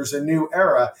shift, there's a new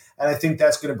era, and I think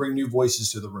that's going to bring new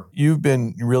voices to the room. You've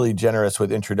been really generous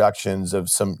with introductions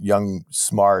of some young,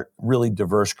 smart, really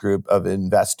diverse group of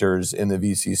investors in the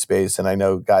VC space. And I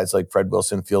know guys like Fred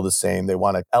Wilson feel the same. They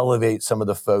want to elevate some of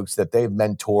the folks that they've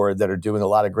mentored that are doing a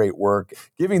lot of great work,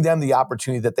 giving them the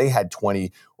opportunity that they had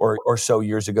 20 or so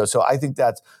years ago. So I think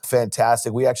that's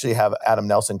fantastic. We actually have Adam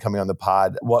Nelson coming on the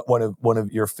pod, one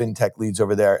of your fintech leads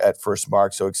over there at First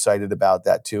Mark. So excited about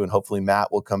that too. And hopefully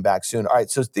Matt will come back soon. All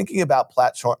right. So thinking about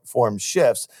platform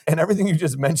shifts and everything you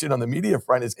just mentioned on the media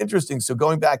front is interesting. So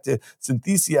going back to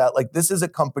Synthesia, like this is a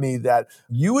company that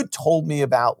you had told me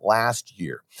about last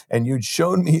year and you'd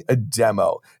shown me a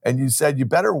demo and you said, you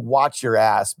better watch your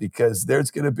ass because there's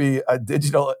going to be a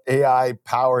digital AI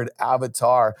powered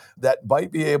avatar that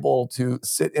might be able to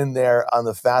sit in there on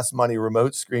the Fast Money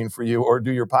remote screen for you or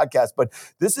do your podcast. But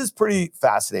this is pretty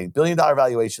fascinating. $1 billion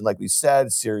valuation, like we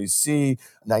said, Series C,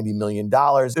 $90 million.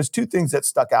 There's two things that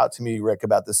stuck out to me, Rick,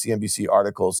 about the CNBC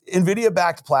articles.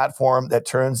 NVIDIA-backed platform that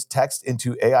turns text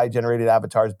into AI-generated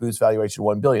avatars boosts valuation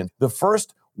 $1 billion. The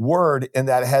first word in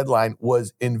that headline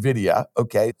was NVIDIA.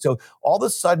 Okay. So all of a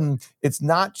sudden, it's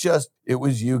not just it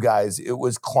was you guys, it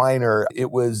was Kleiner,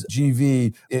 it was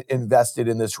GV invested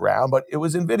in this round, but it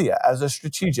was NVIDIA as a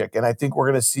strategic. And I think we're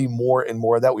going to see more and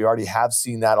more of that. We already have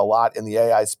seen that a lot in the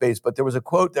AI space, but there was a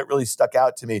quote that really stuck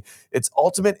out to me. Its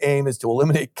ultimate aim is to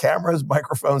eliminate cameras,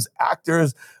 microphones,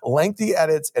 actors, lengthy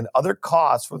edits, and other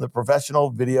costs from the professional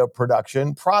video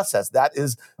production process. That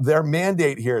is their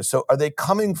mandate here. So are they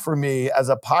coming for me as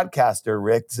a podcaster,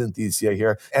 Rick, Synthesia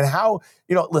here? And how,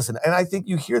 listen, and I think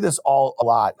you hear this all a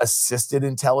lot, assisted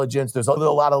intelligence. There's a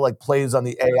lot of like plays on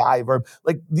the AI verb.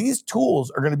 Like these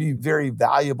tools are going to be very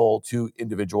valuable to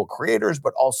individual creators,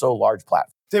 but also large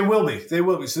platforms. They will be. They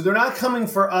will be. So they're not coming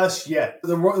for us yet.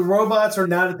 The robots are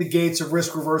not at the gates of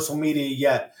risk reversal media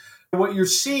yet. What you're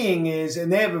seeing is,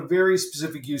 and they have a very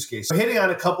specific use case. So hitting on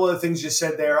a couple of things you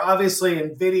said there, obviously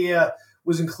NVIDIA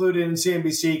was included in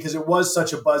CNBC because it was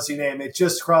such a buzzy name. It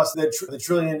just crossed the $1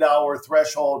 trillion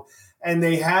threshold. And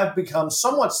they have become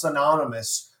somewhat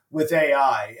synonymous with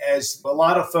AI, as a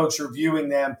lot of folks are viewing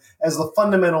them as the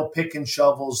fundamental pick and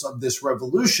shovels of this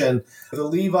revolution. The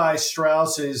Levi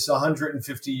Strauss is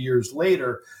 150 years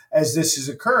later as this is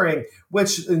occurring,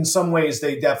 which in some ways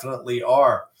they definitely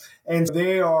are. And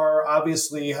they are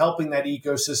obviously helping that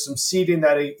ecosystem, seeding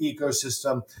that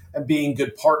ecosystem, and being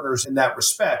good partners in that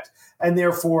respect. And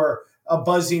therefore, a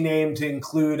buzzy name to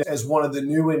include as one of the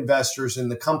new investors in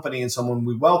the company and someone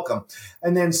we welcome.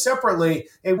 And then separately,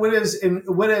 what does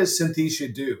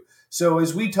Synthesia do? So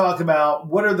as we talk about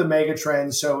what are the mega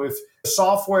trends, so if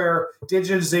software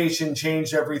digitization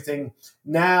changed everything,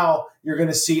 now you're going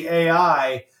to see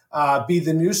AI be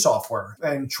the new software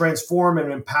and transform and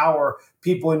empower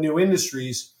people in new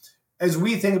industries. As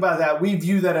we think about that, we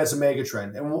view that as a mega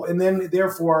trend. And then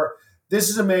therefore, this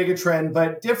is a mega trend,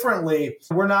 but differently,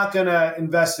 we're not going to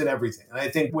invest in everything. And I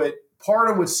think what part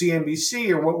of what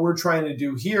CNBC or what we're trying to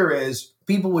do here is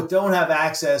people who don't have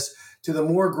access to the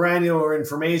more granular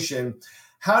information,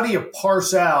 how do you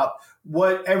parse out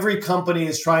what every company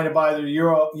is trying to buy their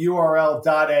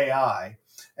URL.ai,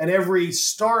 and every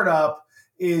startup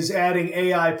is adding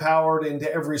AI powered into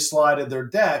every slide of their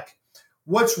deck?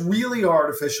 What's really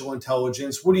artificial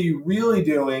intelligence? What are you really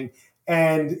doing?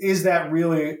 And is that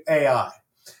really AI?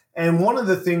 And one of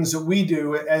the things that we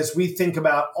do as we think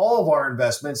about all of our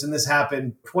investments, and this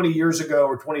happened 20 years ago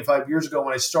or 25 years ago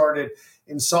when I started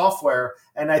in software,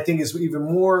 and I think is even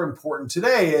more important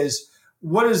today, is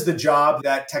what is the job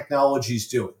that technology is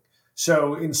doing?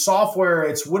 So in software,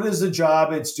 it's what is the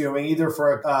job it's doing, either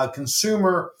for a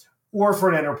consumer or for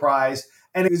an enterprise,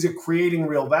 and is it creating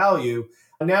real value?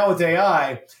 Now with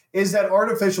AI, is that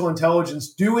artificial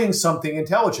intelligence doing something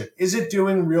intelligent? Is it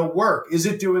doing real work? Is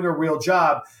it doing a real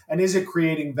job? And is it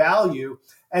creating value?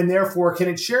 And therefore, can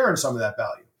it share in some of that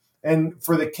value? And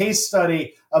for the case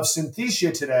study of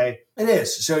Synthesia today, it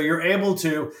is. So you're able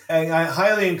to, and I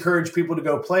highly encourage people to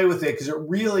go play with it because it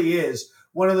really is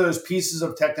one of those pieces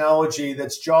of technology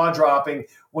that's jaw-dropping.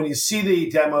 When you see the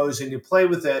demos and you play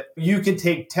with it, you can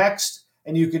take text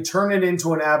and you can turn it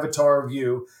into an avatar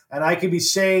view. And I could be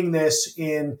saying this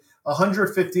in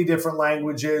 150 different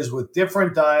languages with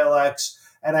different dialects,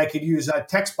 and I could use a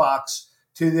text box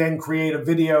to then create a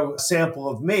video sample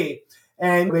of me.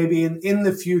 And maybe in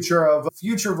the future of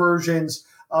future versions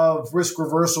of Risk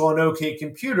Reversal and OK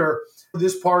Computer,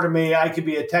 this part of me, I could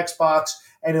be a text box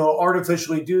and it'll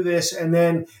artificially do this. And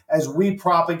then as we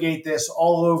propagate this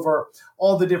all over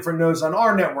all the different nodes on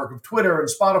our network of Twitter and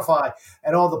Spotify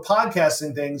and all the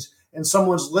podcasting things, and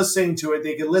someone's listening to it,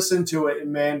 they can listen to it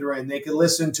in Mandarin, they can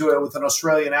listen to it with an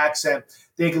Australian accent,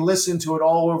 they can listen to it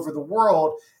all over the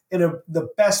world in the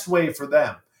best way for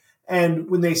them. And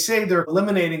when they say they're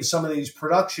eliminating some of these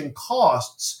production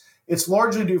costs, it's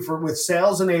largely due with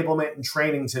sales enablement and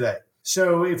training today.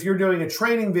 So if you're doing a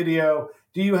training video,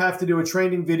 do you have to do a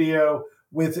training video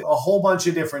with a whole bunch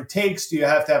of different takes? Do you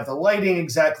have to have the lighting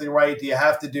exactly right? Do you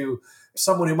have to do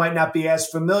someone who might not be as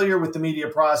familiar with the media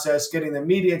process, getting the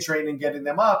media training, getting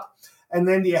them up? And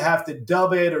then do you have to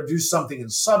dub it or do something in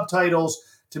subtitles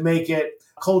to make it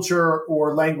culture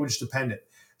or language dependent?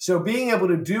 So being able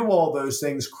to do all those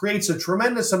things creates a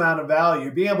tremendous amount of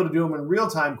value. Being able to do them in real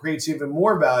time creates even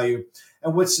more value.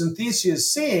 And what Synthesia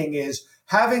is seeing is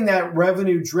having that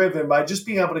revenue driven by just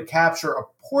being able to capture a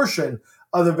portion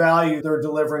of the value they're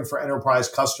delivering for enterprise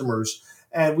customers.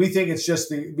 And we think it's just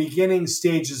the beginning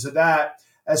stages of that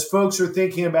as folks are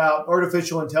thinking about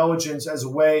artificial intelligence as a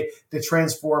way to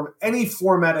transform any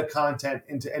format of content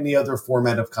into any other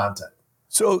format of content.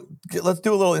 So let's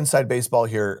do a little inside baseball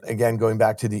here. Again, going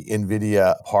back to the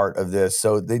NVIDIA part of this.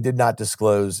 So they did not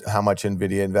disclose how much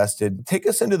NVIDIA invested. Take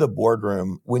us into the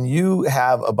boardroom. When you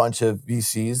have a bunch of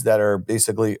VCs that are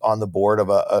basically on the board of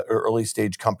a early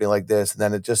stage company like this, and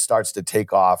then it just starts to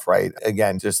take off, right?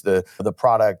 Again, just the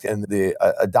product and the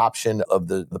adoption of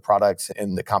the products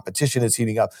and the competition is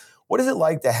heating up. What is it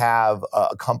like to have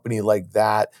a company like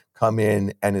that come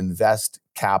in and invest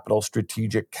capital,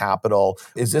 strategic capital?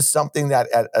 Is this something that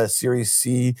at a Series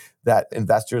C that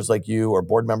investors like you or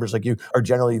board members like you are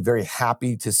generally very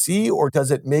happy to see? Or does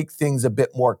it make things a bit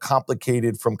more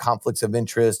complicated from conflicts of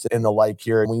interest and the like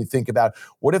here? And when you think about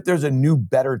what if there's a new,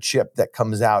 better chip that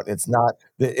comes out and it's not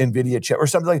the NVIDIA chip or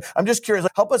something like that? I'm just curious,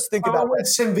 help us think about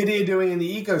what's NVIDIA doing in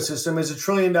the ecosystem. As a $1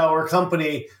 trillion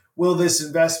company, will this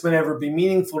investment ever be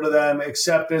meaningful to them,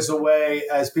 except as a way,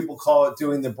 as people call it,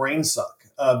 doing the brain suck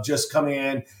of just coming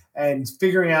in and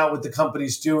figuring out what the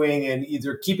company's doing and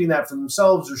either keeping that for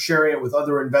themselves or sharing it with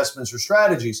other investments or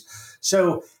strategies.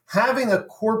 So having a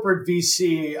corporate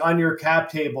VC on your cap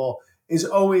table is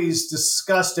always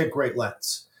discussed at great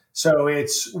lengths. So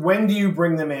it's when do you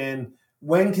bring them in?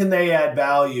 When can they add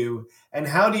value? And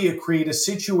how do you create a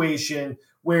situation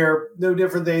where, no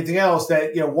different than anything else,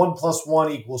 that 1 +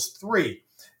 1 = 3,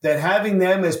 that having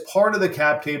them as part of the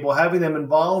cap table, having them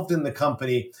involved in the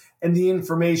company and the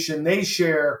information they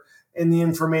share and the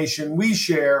information we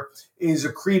share is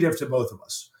accretive to both of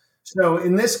us. So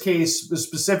in this case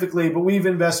specifically, but we've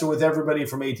invested with everybody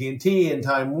from AT&T and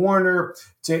Time Warner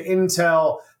to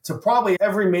Intel to probably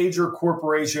every major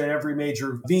corporation, every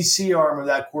major VC arm of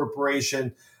that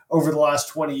corporation over the last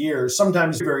 20 years,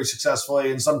 sometimes very successfully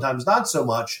and sometimes not so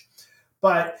much.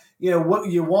 But what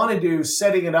you want to do,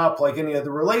 setting it up like any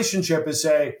other relationship, is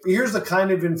say, here's the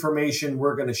kind of information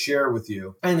we're going to share with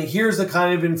you. And here's the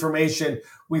kind of information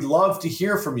we'd love to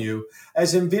hear from you,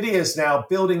 as NVIDIA is now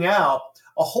building out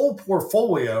a whole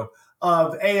portfolio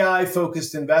of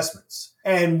AI-focused investments.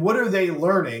 And what are they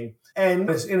learning? And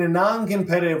in a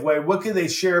non-competitive way, what can they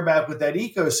share back with that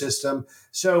ecosystem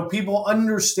so people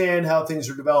understand how things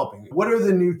are developing? What are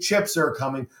the new chips that are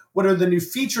coming? What are the new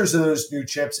features of those new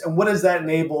chips? And what does that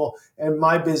enable in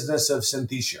my business of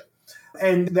Synthesia?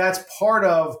 And that's part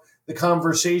of the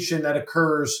conversation that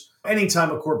occurs anytime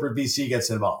a corporate VC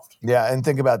gets involved. Yeah, and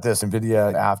think about this.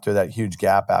 NVIDIA, after that huge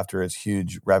gap, after its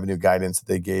huge revenue guidance that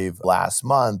they gave last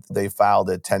month, they filed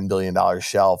a $10 billion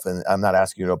shelf. And I'm not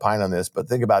asking you to opine on this, but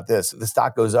think about this. The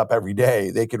stock goes up every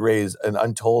day. They could raise an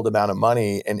untold amount of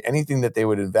money, and anything that they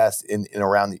would invest in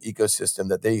around the ecosystem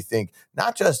that they think,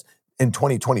 not just in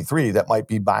 2023 that might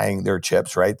be buying their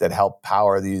chips, right, that help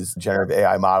power these generative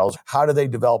AI models. How do they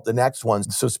develop the next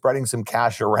ones? So spreading some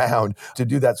cash around to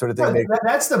do that sort of thing.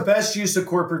 That's the best use of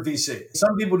corporate VC.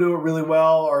 Some people do it really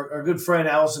well. Our good friend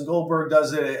Allison Goldberg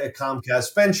does it at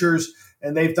Comcast Ventures,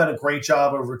 and they've done a great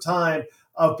job over time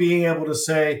of being able to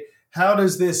say, how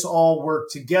does this all work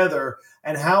together?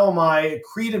 And how am I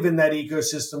accretive in that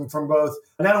ecosystem from both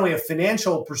not only a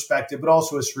financial perspective, but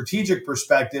also a strategic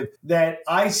perspective, that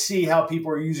I see how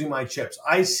people are using my chips.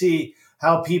 I see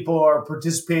how people are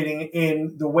participating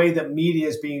in the way that media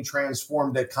is being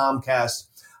transformed at Comcast.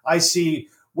 I see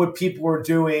what people are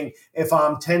doing if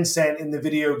I'm Tencent in the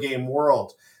video game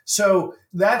world. So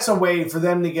that's a way for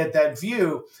them to get that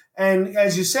view. And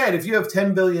as you said, if you have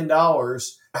 $10 billion,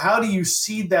 how do you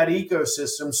seed that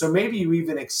ecosystem? So maybe you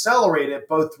even accelerate it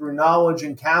both through knowledge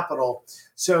and capital.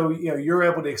 So, you're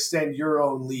able to extend your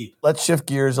own lead. Let's shift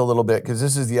gears a little bit because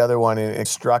this is the other one. And it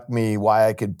struck me why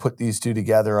I could put these two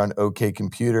together on OK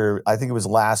Computer. I think it was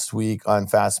last week on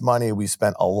Fast Money. We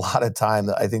spent a lot of time,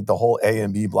 I think the whole A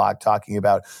and B block, talking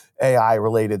about AI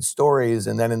related stories.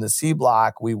 And then in the C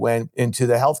block, we went into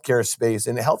the healthcare space,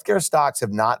 and healthcare stocks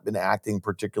have not been acting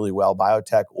particularly well,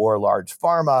 biotech or large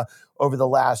pharma, over the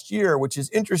last year, which is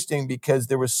interesting because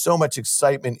there was so much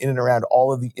excitement in and around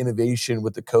all of the innovation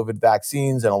with the COVID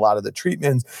vaccines and a lot of the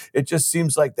treatments. It just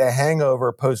seems like the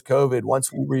hangover post-COVID,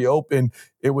 once we reopened,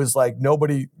 it was like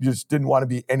nobody just didn't want to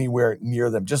be anywhere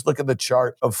near them. Just look at the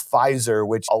chart of Pfizer,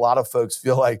 which a lot of folks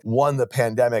feel like won the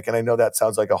pandemic. And I know that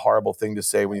sounds like a horrible thing to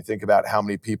say when you think about how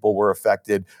many people were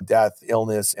affected, death,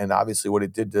 illness, and obviously what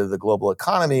it did to the global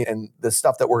economy and the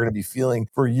stuff that we're going to be feeling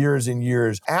for years and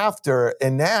years after.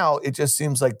 And now it just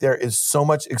seems like there is so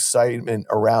much excitement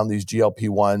around these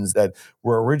GLP-1s that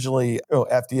were originally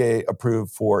FDA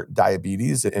approved for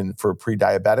diabetes and for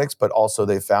pre-diabetics, but also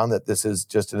they found that this is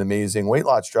just an amazing weight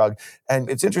loss drug. And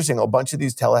it's interesting, a bunch of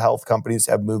these telehealth companies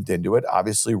have moved into it.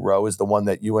 Obviously, Ro is the one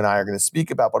that you and I are going to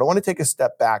speak about, but I want to take a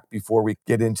step back before we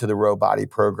get into the Ro Body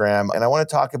program. And I want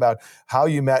to talk about how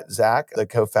you met Zach, the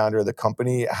co-founder of the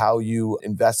company, how you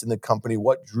invest in the company,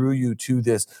 what drew you to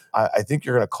this. I think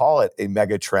you're going to call it a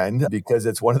mega trend because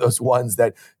it's one of those ones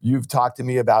that you've talked to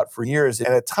me about for years.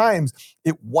 And at times,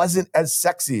 it wasn't as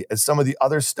sexy as some of the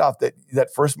other stuff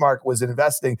that First Mark was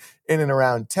investing in and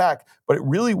around tech, but it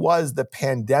really was the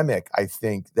pandemic, I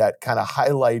think, that kind of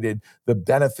highlighted the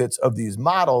benefits of these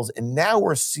models. And now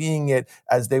we're seeing it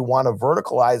as they want to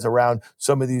verticalize around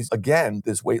some of these, again,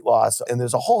 this weight loss. And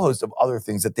there's a whole host of other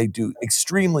things that they do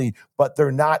extremely, but they're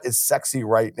not as sexy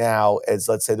right now as,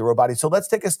 let's say, the Ro Body. So let's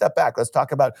take a step back. Let's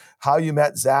talk about how you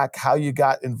met Zach, how you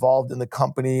got involved in the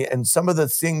company, and some of the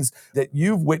things that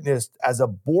you've witnessed as a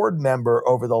board member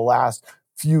over the last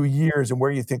few years and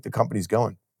where you think the company's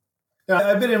going. Now,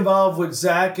 I've been involved with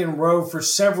Zach and Ro for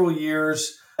several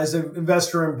years as an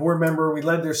investor and board member. We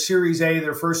led their Series A,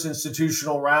 their first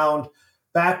institutional round,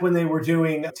 back when they were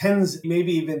doing tens,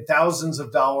 maybe even thousands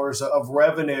of dollars of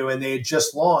revenue, and they had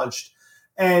just launched.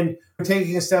 And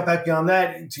taking a step back beyond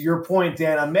that, to your point,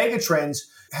 Dan, on megatrends,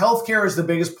 healthcare is the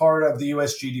biggest part of the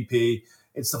U.S. GDP.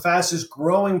 It's the fastest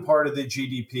growing part of the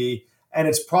GDP, and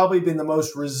it's probably been the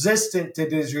most resistant to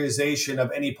digitization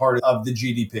of any part of the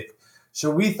GDP. So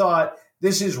we thought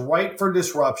this is ripe for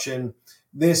disruption.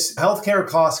 This healthcare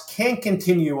cost can't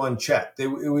continue unchecked. It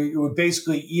would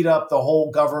basically eat up the whole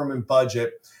government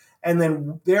budget. And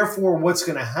then therefore what's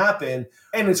going to happen,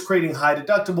 and it's creating high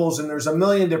deductibles, and there's a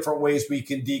million different ways we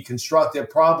can deconstruct it,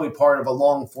 probably part of a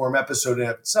long form episode in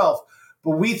itself.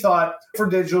 But we thought for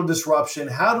digital disruption,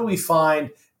 how do we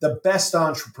find the best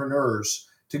entrepreneurs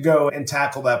to go and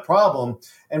tackle that problem?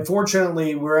 And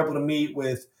fortunately, we were able to meet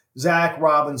with Zach,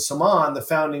 Rob, and Saman, the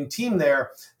founding team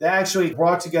there. They actually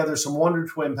brought together some wonder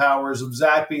twin powers of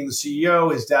Zach being the CEO.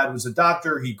 His dad was a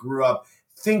doctor. He grew up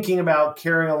thinking about,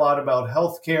 caring a lot about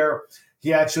healthcare.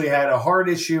 He actually had a heart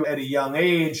issue at a young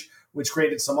age, which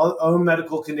created some own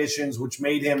medical conditions, which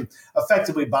made him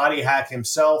effectively body hack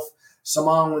himself.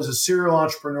 Saman was a serial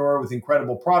entrepreneur with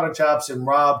incredible product chops, and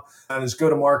Rob, on his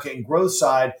go-to-market and growth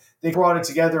side, they brought it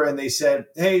together and they said,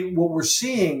 hey, what we're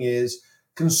seeing is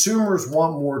consumers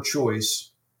want more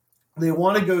choice. They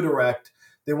want to go direct.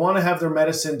 They want to have their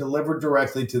medicine delivered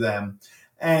directly to them.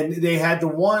 And they had the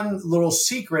one little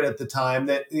secret at the time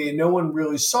that no one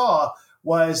really saw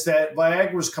was that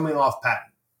Viagra was coming off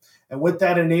patent. And what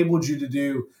that enabled you to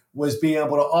do was being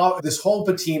able to offer this whole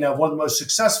patina of one of the most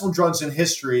successful drugs in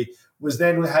history was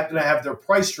then going to have their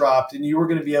price dropped, and you were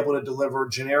going to be able to deliver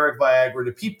generic Viagra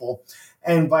to people.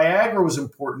 And Viagra was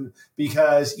important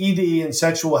because ED and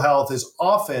sexual health is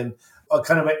often a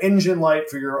kind of an engine light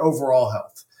for your overall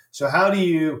health. So how do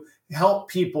you help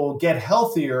people get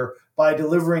healthier by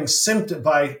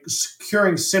by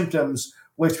curing symptoms,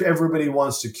 which everybody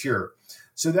wants to cure?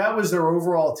 So that was their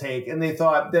overall take. And they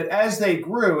thought that as they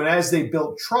grew and as they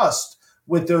built trust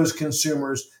with those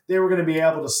consumers, they were going to be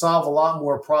able to solve a lot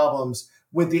more problems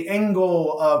with the end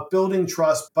goal of building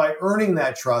trust by earning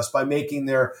that trust by making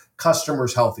their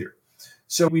customers healthier.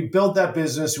 So we built that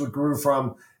business. We grew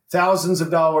from thousands of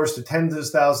dollars to tens of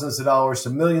thousands of dollars to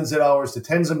millions of dollars to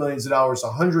tens of millions of dollars to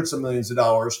hundreds of millions of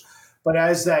dollars. But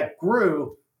as that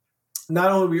grew,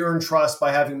 not only we earned trust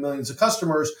by having millions of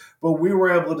customers, but we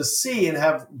were able to see and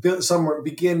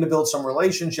begin to build some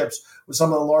relationships with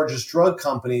some of the largest drug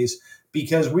companies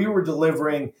because we were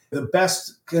delivering the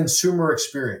best consumer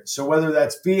experience. So whether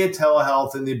that's via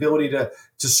telehealth and the ability to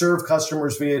serve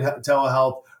customers via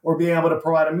telehealth, or being able to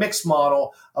provide a mixed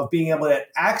model of being able to have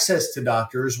access to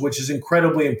doctors, which is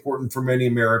incredibly important for many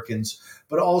Americans,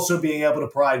 but also being able to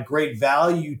provide great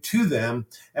value to them.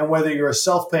 And whether you're a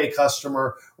self-pay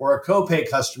customer or a co-pay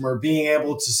customer, being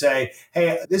able to say,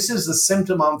 hey, this is the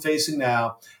symptom I'm facing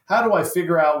now. How do I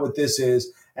figure out what this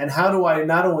is? And how do I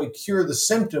not only cure the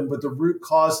symptom, but the root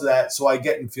cause of that so I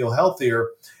get and feel healthier?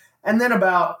 And then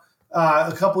about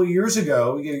a couple of years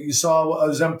ago, you saw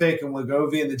Ozempic and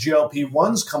Wegovy and the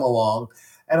GLP-1s come along.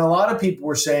 And a lot of people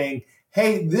were saying,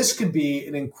 hey, this could be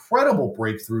an incredible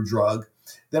breakthrough drug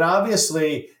that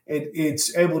obviously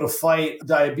it's able to fight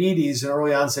diabetes and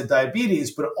early onset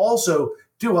diabetes, but also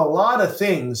do a lot of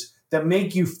things that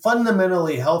make you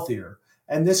fundamentally healthier.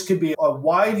 And this could be a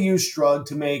wide use drug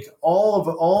to make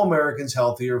all Americans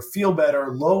healthier, feel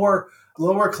better, lower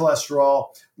cholesterol,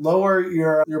 lower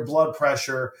your blood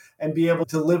pressure, and be able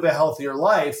to live a healthier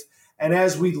life. And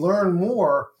as we learn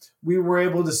more, we were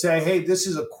able to say, hey, this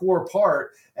is a core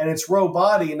part, and it's Row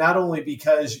Body, not only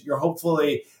because you're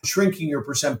hopefully shrinking your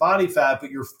percent body fat,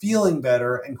 but you're feeling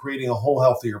better and creating a whole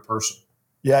healthier person.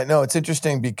 Yeah, no, it's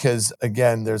interesting because,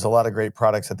 again, there's a lot of great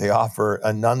products that they offer,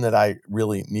 and none that I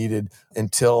really needed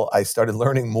until I started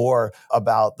learning more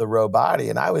about the Row Body.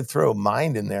 And I would throw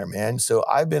Mind in there, man. So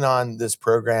I've been on this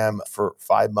program for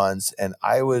 5 months, and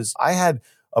I had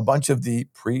a bunch of the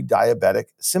pre-diabetic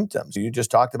symptoms. You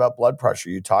just talked about blood pressure.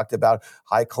 You talked about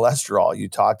high cholesterol. You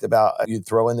talked about, you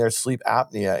throw in there sleep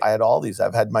apnea. I had all these.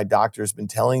 I've had my doctors been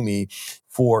telling me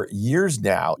for years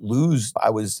now,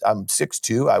 I'm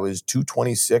 6'2", I was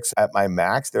 226 at my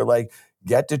max. They're like,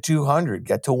 get to 200,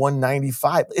 get to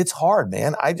 195. It's hard,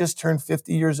 man. I just turned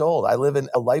 50 years old. I live in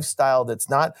a lifestyle that's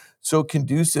not so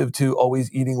conducive to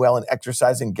always eating well and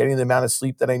exercising, getting the amount of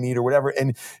sleep that I need or whatever.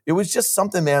 And it was just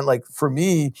something, man, like for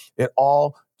me, it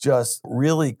all just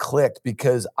really clicked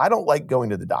because I don't like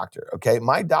going to the doctor, okay?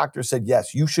 My doctor said,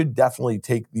 yes, you should definitely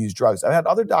take these drugs. I've had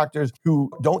other doctors who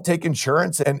don't take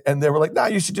insurance and they were like, no,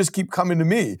 you should just keep coming to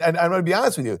me. And I'm gonna be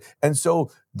honest with you. And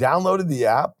so downloaded the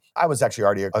app. I was actually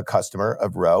already a customer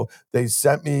of Row. They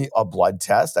sent me a blood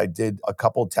test. I did a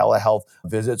couple telehealth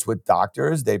visits with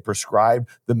doctors. They prescribed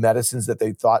the medicines that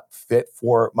they thought fit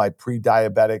for my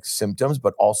pre-diabetic symptoms,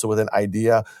 but also with an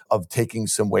idea of taking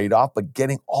some weight off, but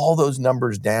getting all those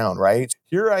numbers down, right?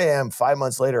 Here I am 5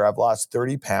 months later, I've lost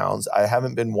 30 pounds. I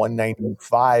haven't been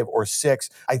 195 or 6,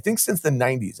 I think since the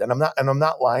 90s. And I'm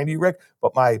not lying to you, Rick,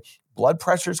 but my blood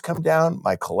pressure's come down.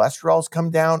 My cholesterol's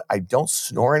come down. I don't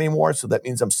snore anymore. So that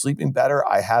means I'm sleeping better.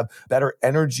 I have better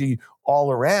energy all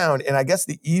around. And I guess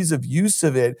the ease of use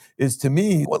of it is, to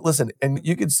me, listen, and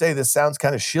you could say this sounds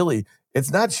kind of shilly. It's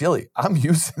not chilly. I'm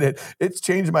using it. It's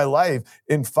changed my life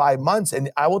in 5 months. And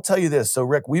I will tell you this. So,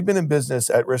 Rick, we've been in business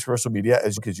at Risk Reversal Media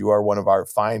because you are one of our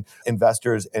fine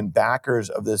investors and backers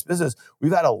of this business.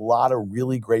 We've had a lot of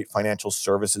really great financial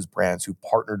services brands who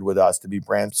partnered with us to be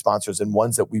brand sponsors and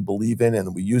ones that we believe in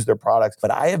and we use their products.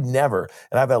 But I have never,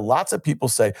 and I've had lots of people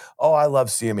say, oh, I love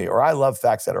CME or I love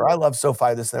FactSet or I love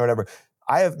SoFi, this and whatever.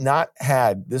 I have not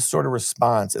had this sort of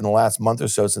response in the last month or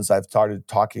so since I've started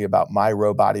talking about my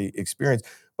Row Body experience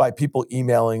by people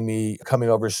emailing me, coming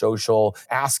over social,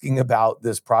 asking about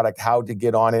this product, how to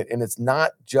get on it. And it's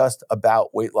not just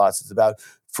about weight loss. It's about,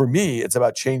 for me, it's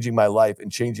about changing my life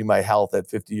and changing my health at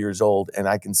 50 years old. And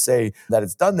I can say that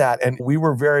it's done that. And we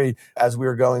were as we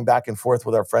were going back and forth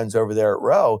with our friends over there at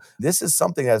Row, this is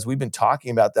something, as we've been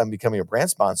talking about them becoming a brand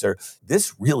sponsor,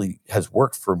 this really has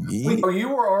worked for me. You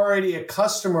were already a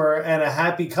customer and a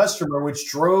happy customer, which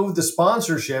drove the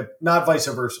sponsorship, not vice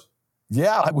versa.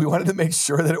 Yeah, we wanted to make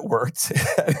sure that it worked.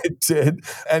 It did.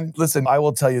 And listen, I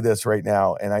will tell you this right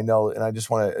now, and I know, and I just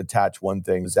want to attach one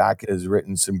thing. Zach has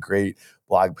written some great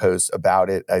blog posts about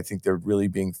it. I think they're really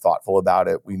being thoughtful about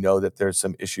it. We know that there's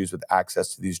some issues with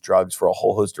access to these drugs for a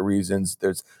whole host of reasons.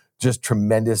 There's just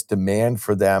tremendous demand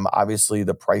for them. Obviously,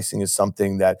 the pricing is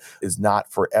something that is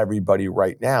not for everybody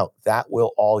right now. That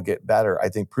will all get better. I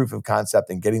think proof of concept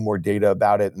and getting more data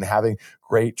about it and having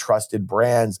great trusted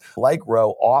brands like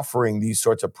Row offering these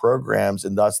sorts of programs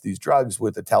and thus these drugs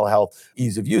with the telehealth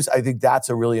ease of use, I think that's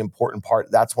a really important part.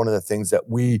 That's one of the things that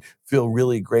we feel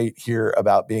really great here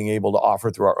about being able to offer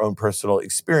through our own personal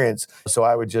experience. So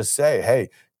I would just say, hey,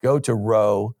 go to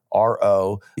Row,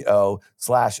 ROO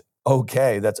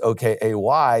Okay, that's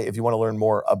OKAY if you want to learn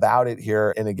more about it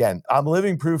here. And again, I'm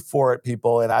living proof for it,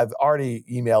 people. And I've already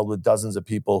emailed with dozens of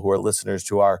people who are listeners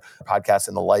to our podcast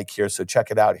and the like here. So check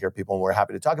it out here, people. And we're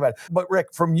happy to talk about it. But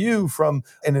Rick, from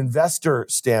an investor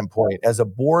standpoint, as a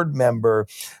board member,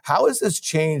 how has this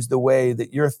changed the way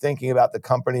that you're thinking about the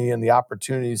company and the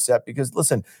opportunity set? Because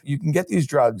listen, you can get these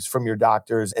drugs from your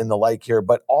doctors and the like here,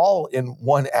 but all in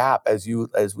one app, as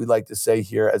we like to say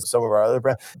here, as some of our other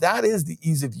brands, that is the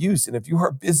ease of use. And if you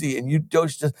are busy and you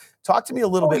don't, just talk to me a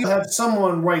little bit. You have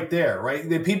someone right there, right?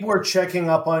 The people are checking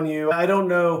up on you. I don't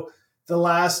know the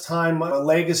last time a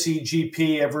legacy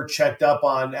GP ever checked up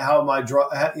on how my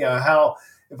drug, how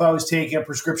if I was taking a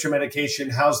prescription medication,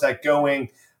 how's that going?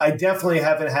 I definitely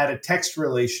haven't had a text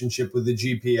relationship with the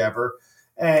GP ever.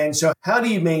 And so how do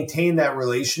you maintain that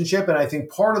relationship? And I think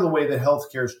part of the way that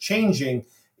healthcare is changing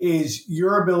is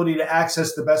your ability to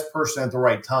access the best person at the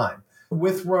right time.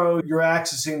 With Ro, you're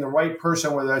accessing the right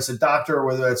person, whether that's a doctor or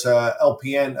whether that's a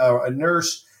LPN or a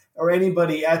nurse or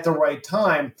anybody at the right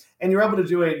time. And you're able to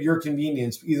do it at your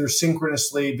convenience, either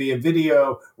synchronously via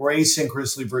video or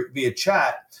asynchronously via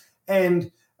chat.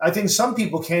 And I think some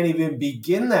people can't even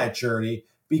begin that journey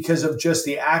because of just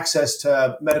the access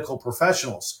to medical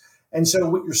professionals. And so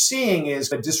what you're seeing is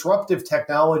a disruptive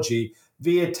technology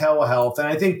via telehealth. And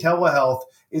I think telehealth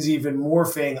is even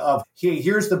morphing of, hey,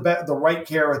 here's the right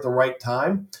care at the right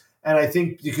time. And I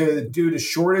think because due to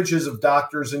shortages of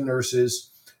doctors and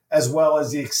nurses, as well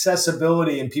as the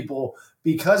accessibility and people,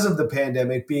 because of the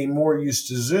pandemic, being more used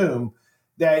to Zoom,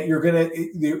 that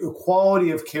the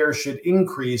quality of care should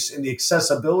increase, and the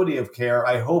accessibility of care,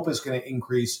 I hope, is going to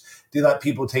increase to let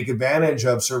people take advantage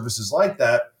of services like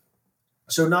that.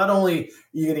 So not only are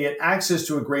you going to get access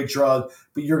to a great drug,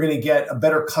 but you're going to get a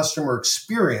better customer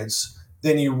experience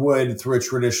than you would through a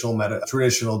traditional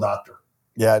doctor.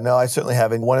 Yeah, no, I certainly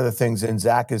haven't. One of the things, and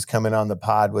Zach is coming on the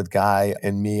pod with Guy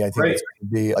and me. I think Great. It's going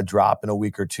to be a drop in a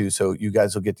week or two. So you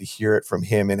guys will get to hear it from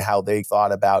him and how they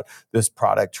thought about this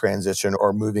product transition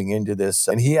or moving into this.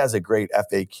 And he has a great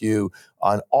FAQ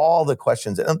on all the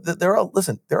questions. And there are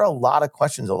a lot of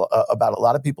questions about it. A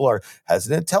lot of people are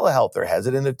hesitant of telehealth. They're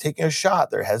hesitant of taking a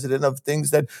shot. They're hesitant of things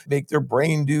that make their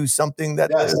brain do something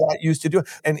that they're not used to doing.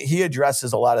 And he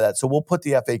addresses a lot of that. So we'll put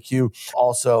the FAQ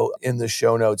also in the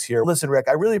show notes here. Listen, Rick,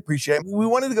 I really appreciate it. We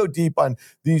wanted to go deep on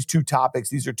these two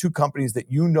topics. These are two companies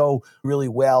that you know really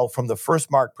well from the First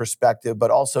Mark perspective,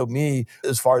 but also me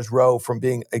as far as Ro from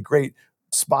being a great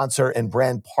sponsor and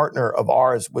brand partner of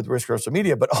ours with Risk Reversal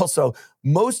Media, but also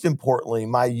most importantly,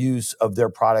 my use of their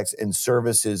products and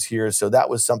services here. So that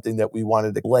was something that we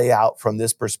wanted to lay out from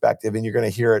this perspective. And you're going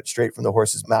to hear it straight from the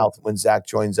horse's mouth when Zach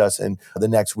joins us in the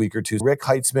next week or two. Rick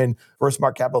Heitzmann, First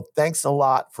Mark Capital, thanks a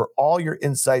lot for all your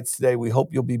insights today. We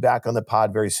hope you'll be back on the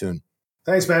pod very soon.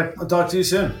 Thanks, man. I'll talk to you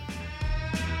soon.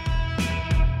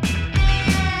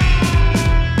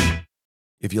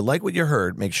 If you like what you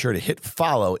heard, make sure to hit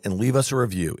follow and leave us a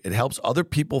review. It helps other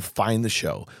people find the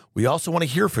show. We also want to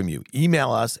hear from you.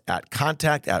 Email us at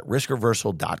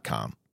contact@riskreversal.com.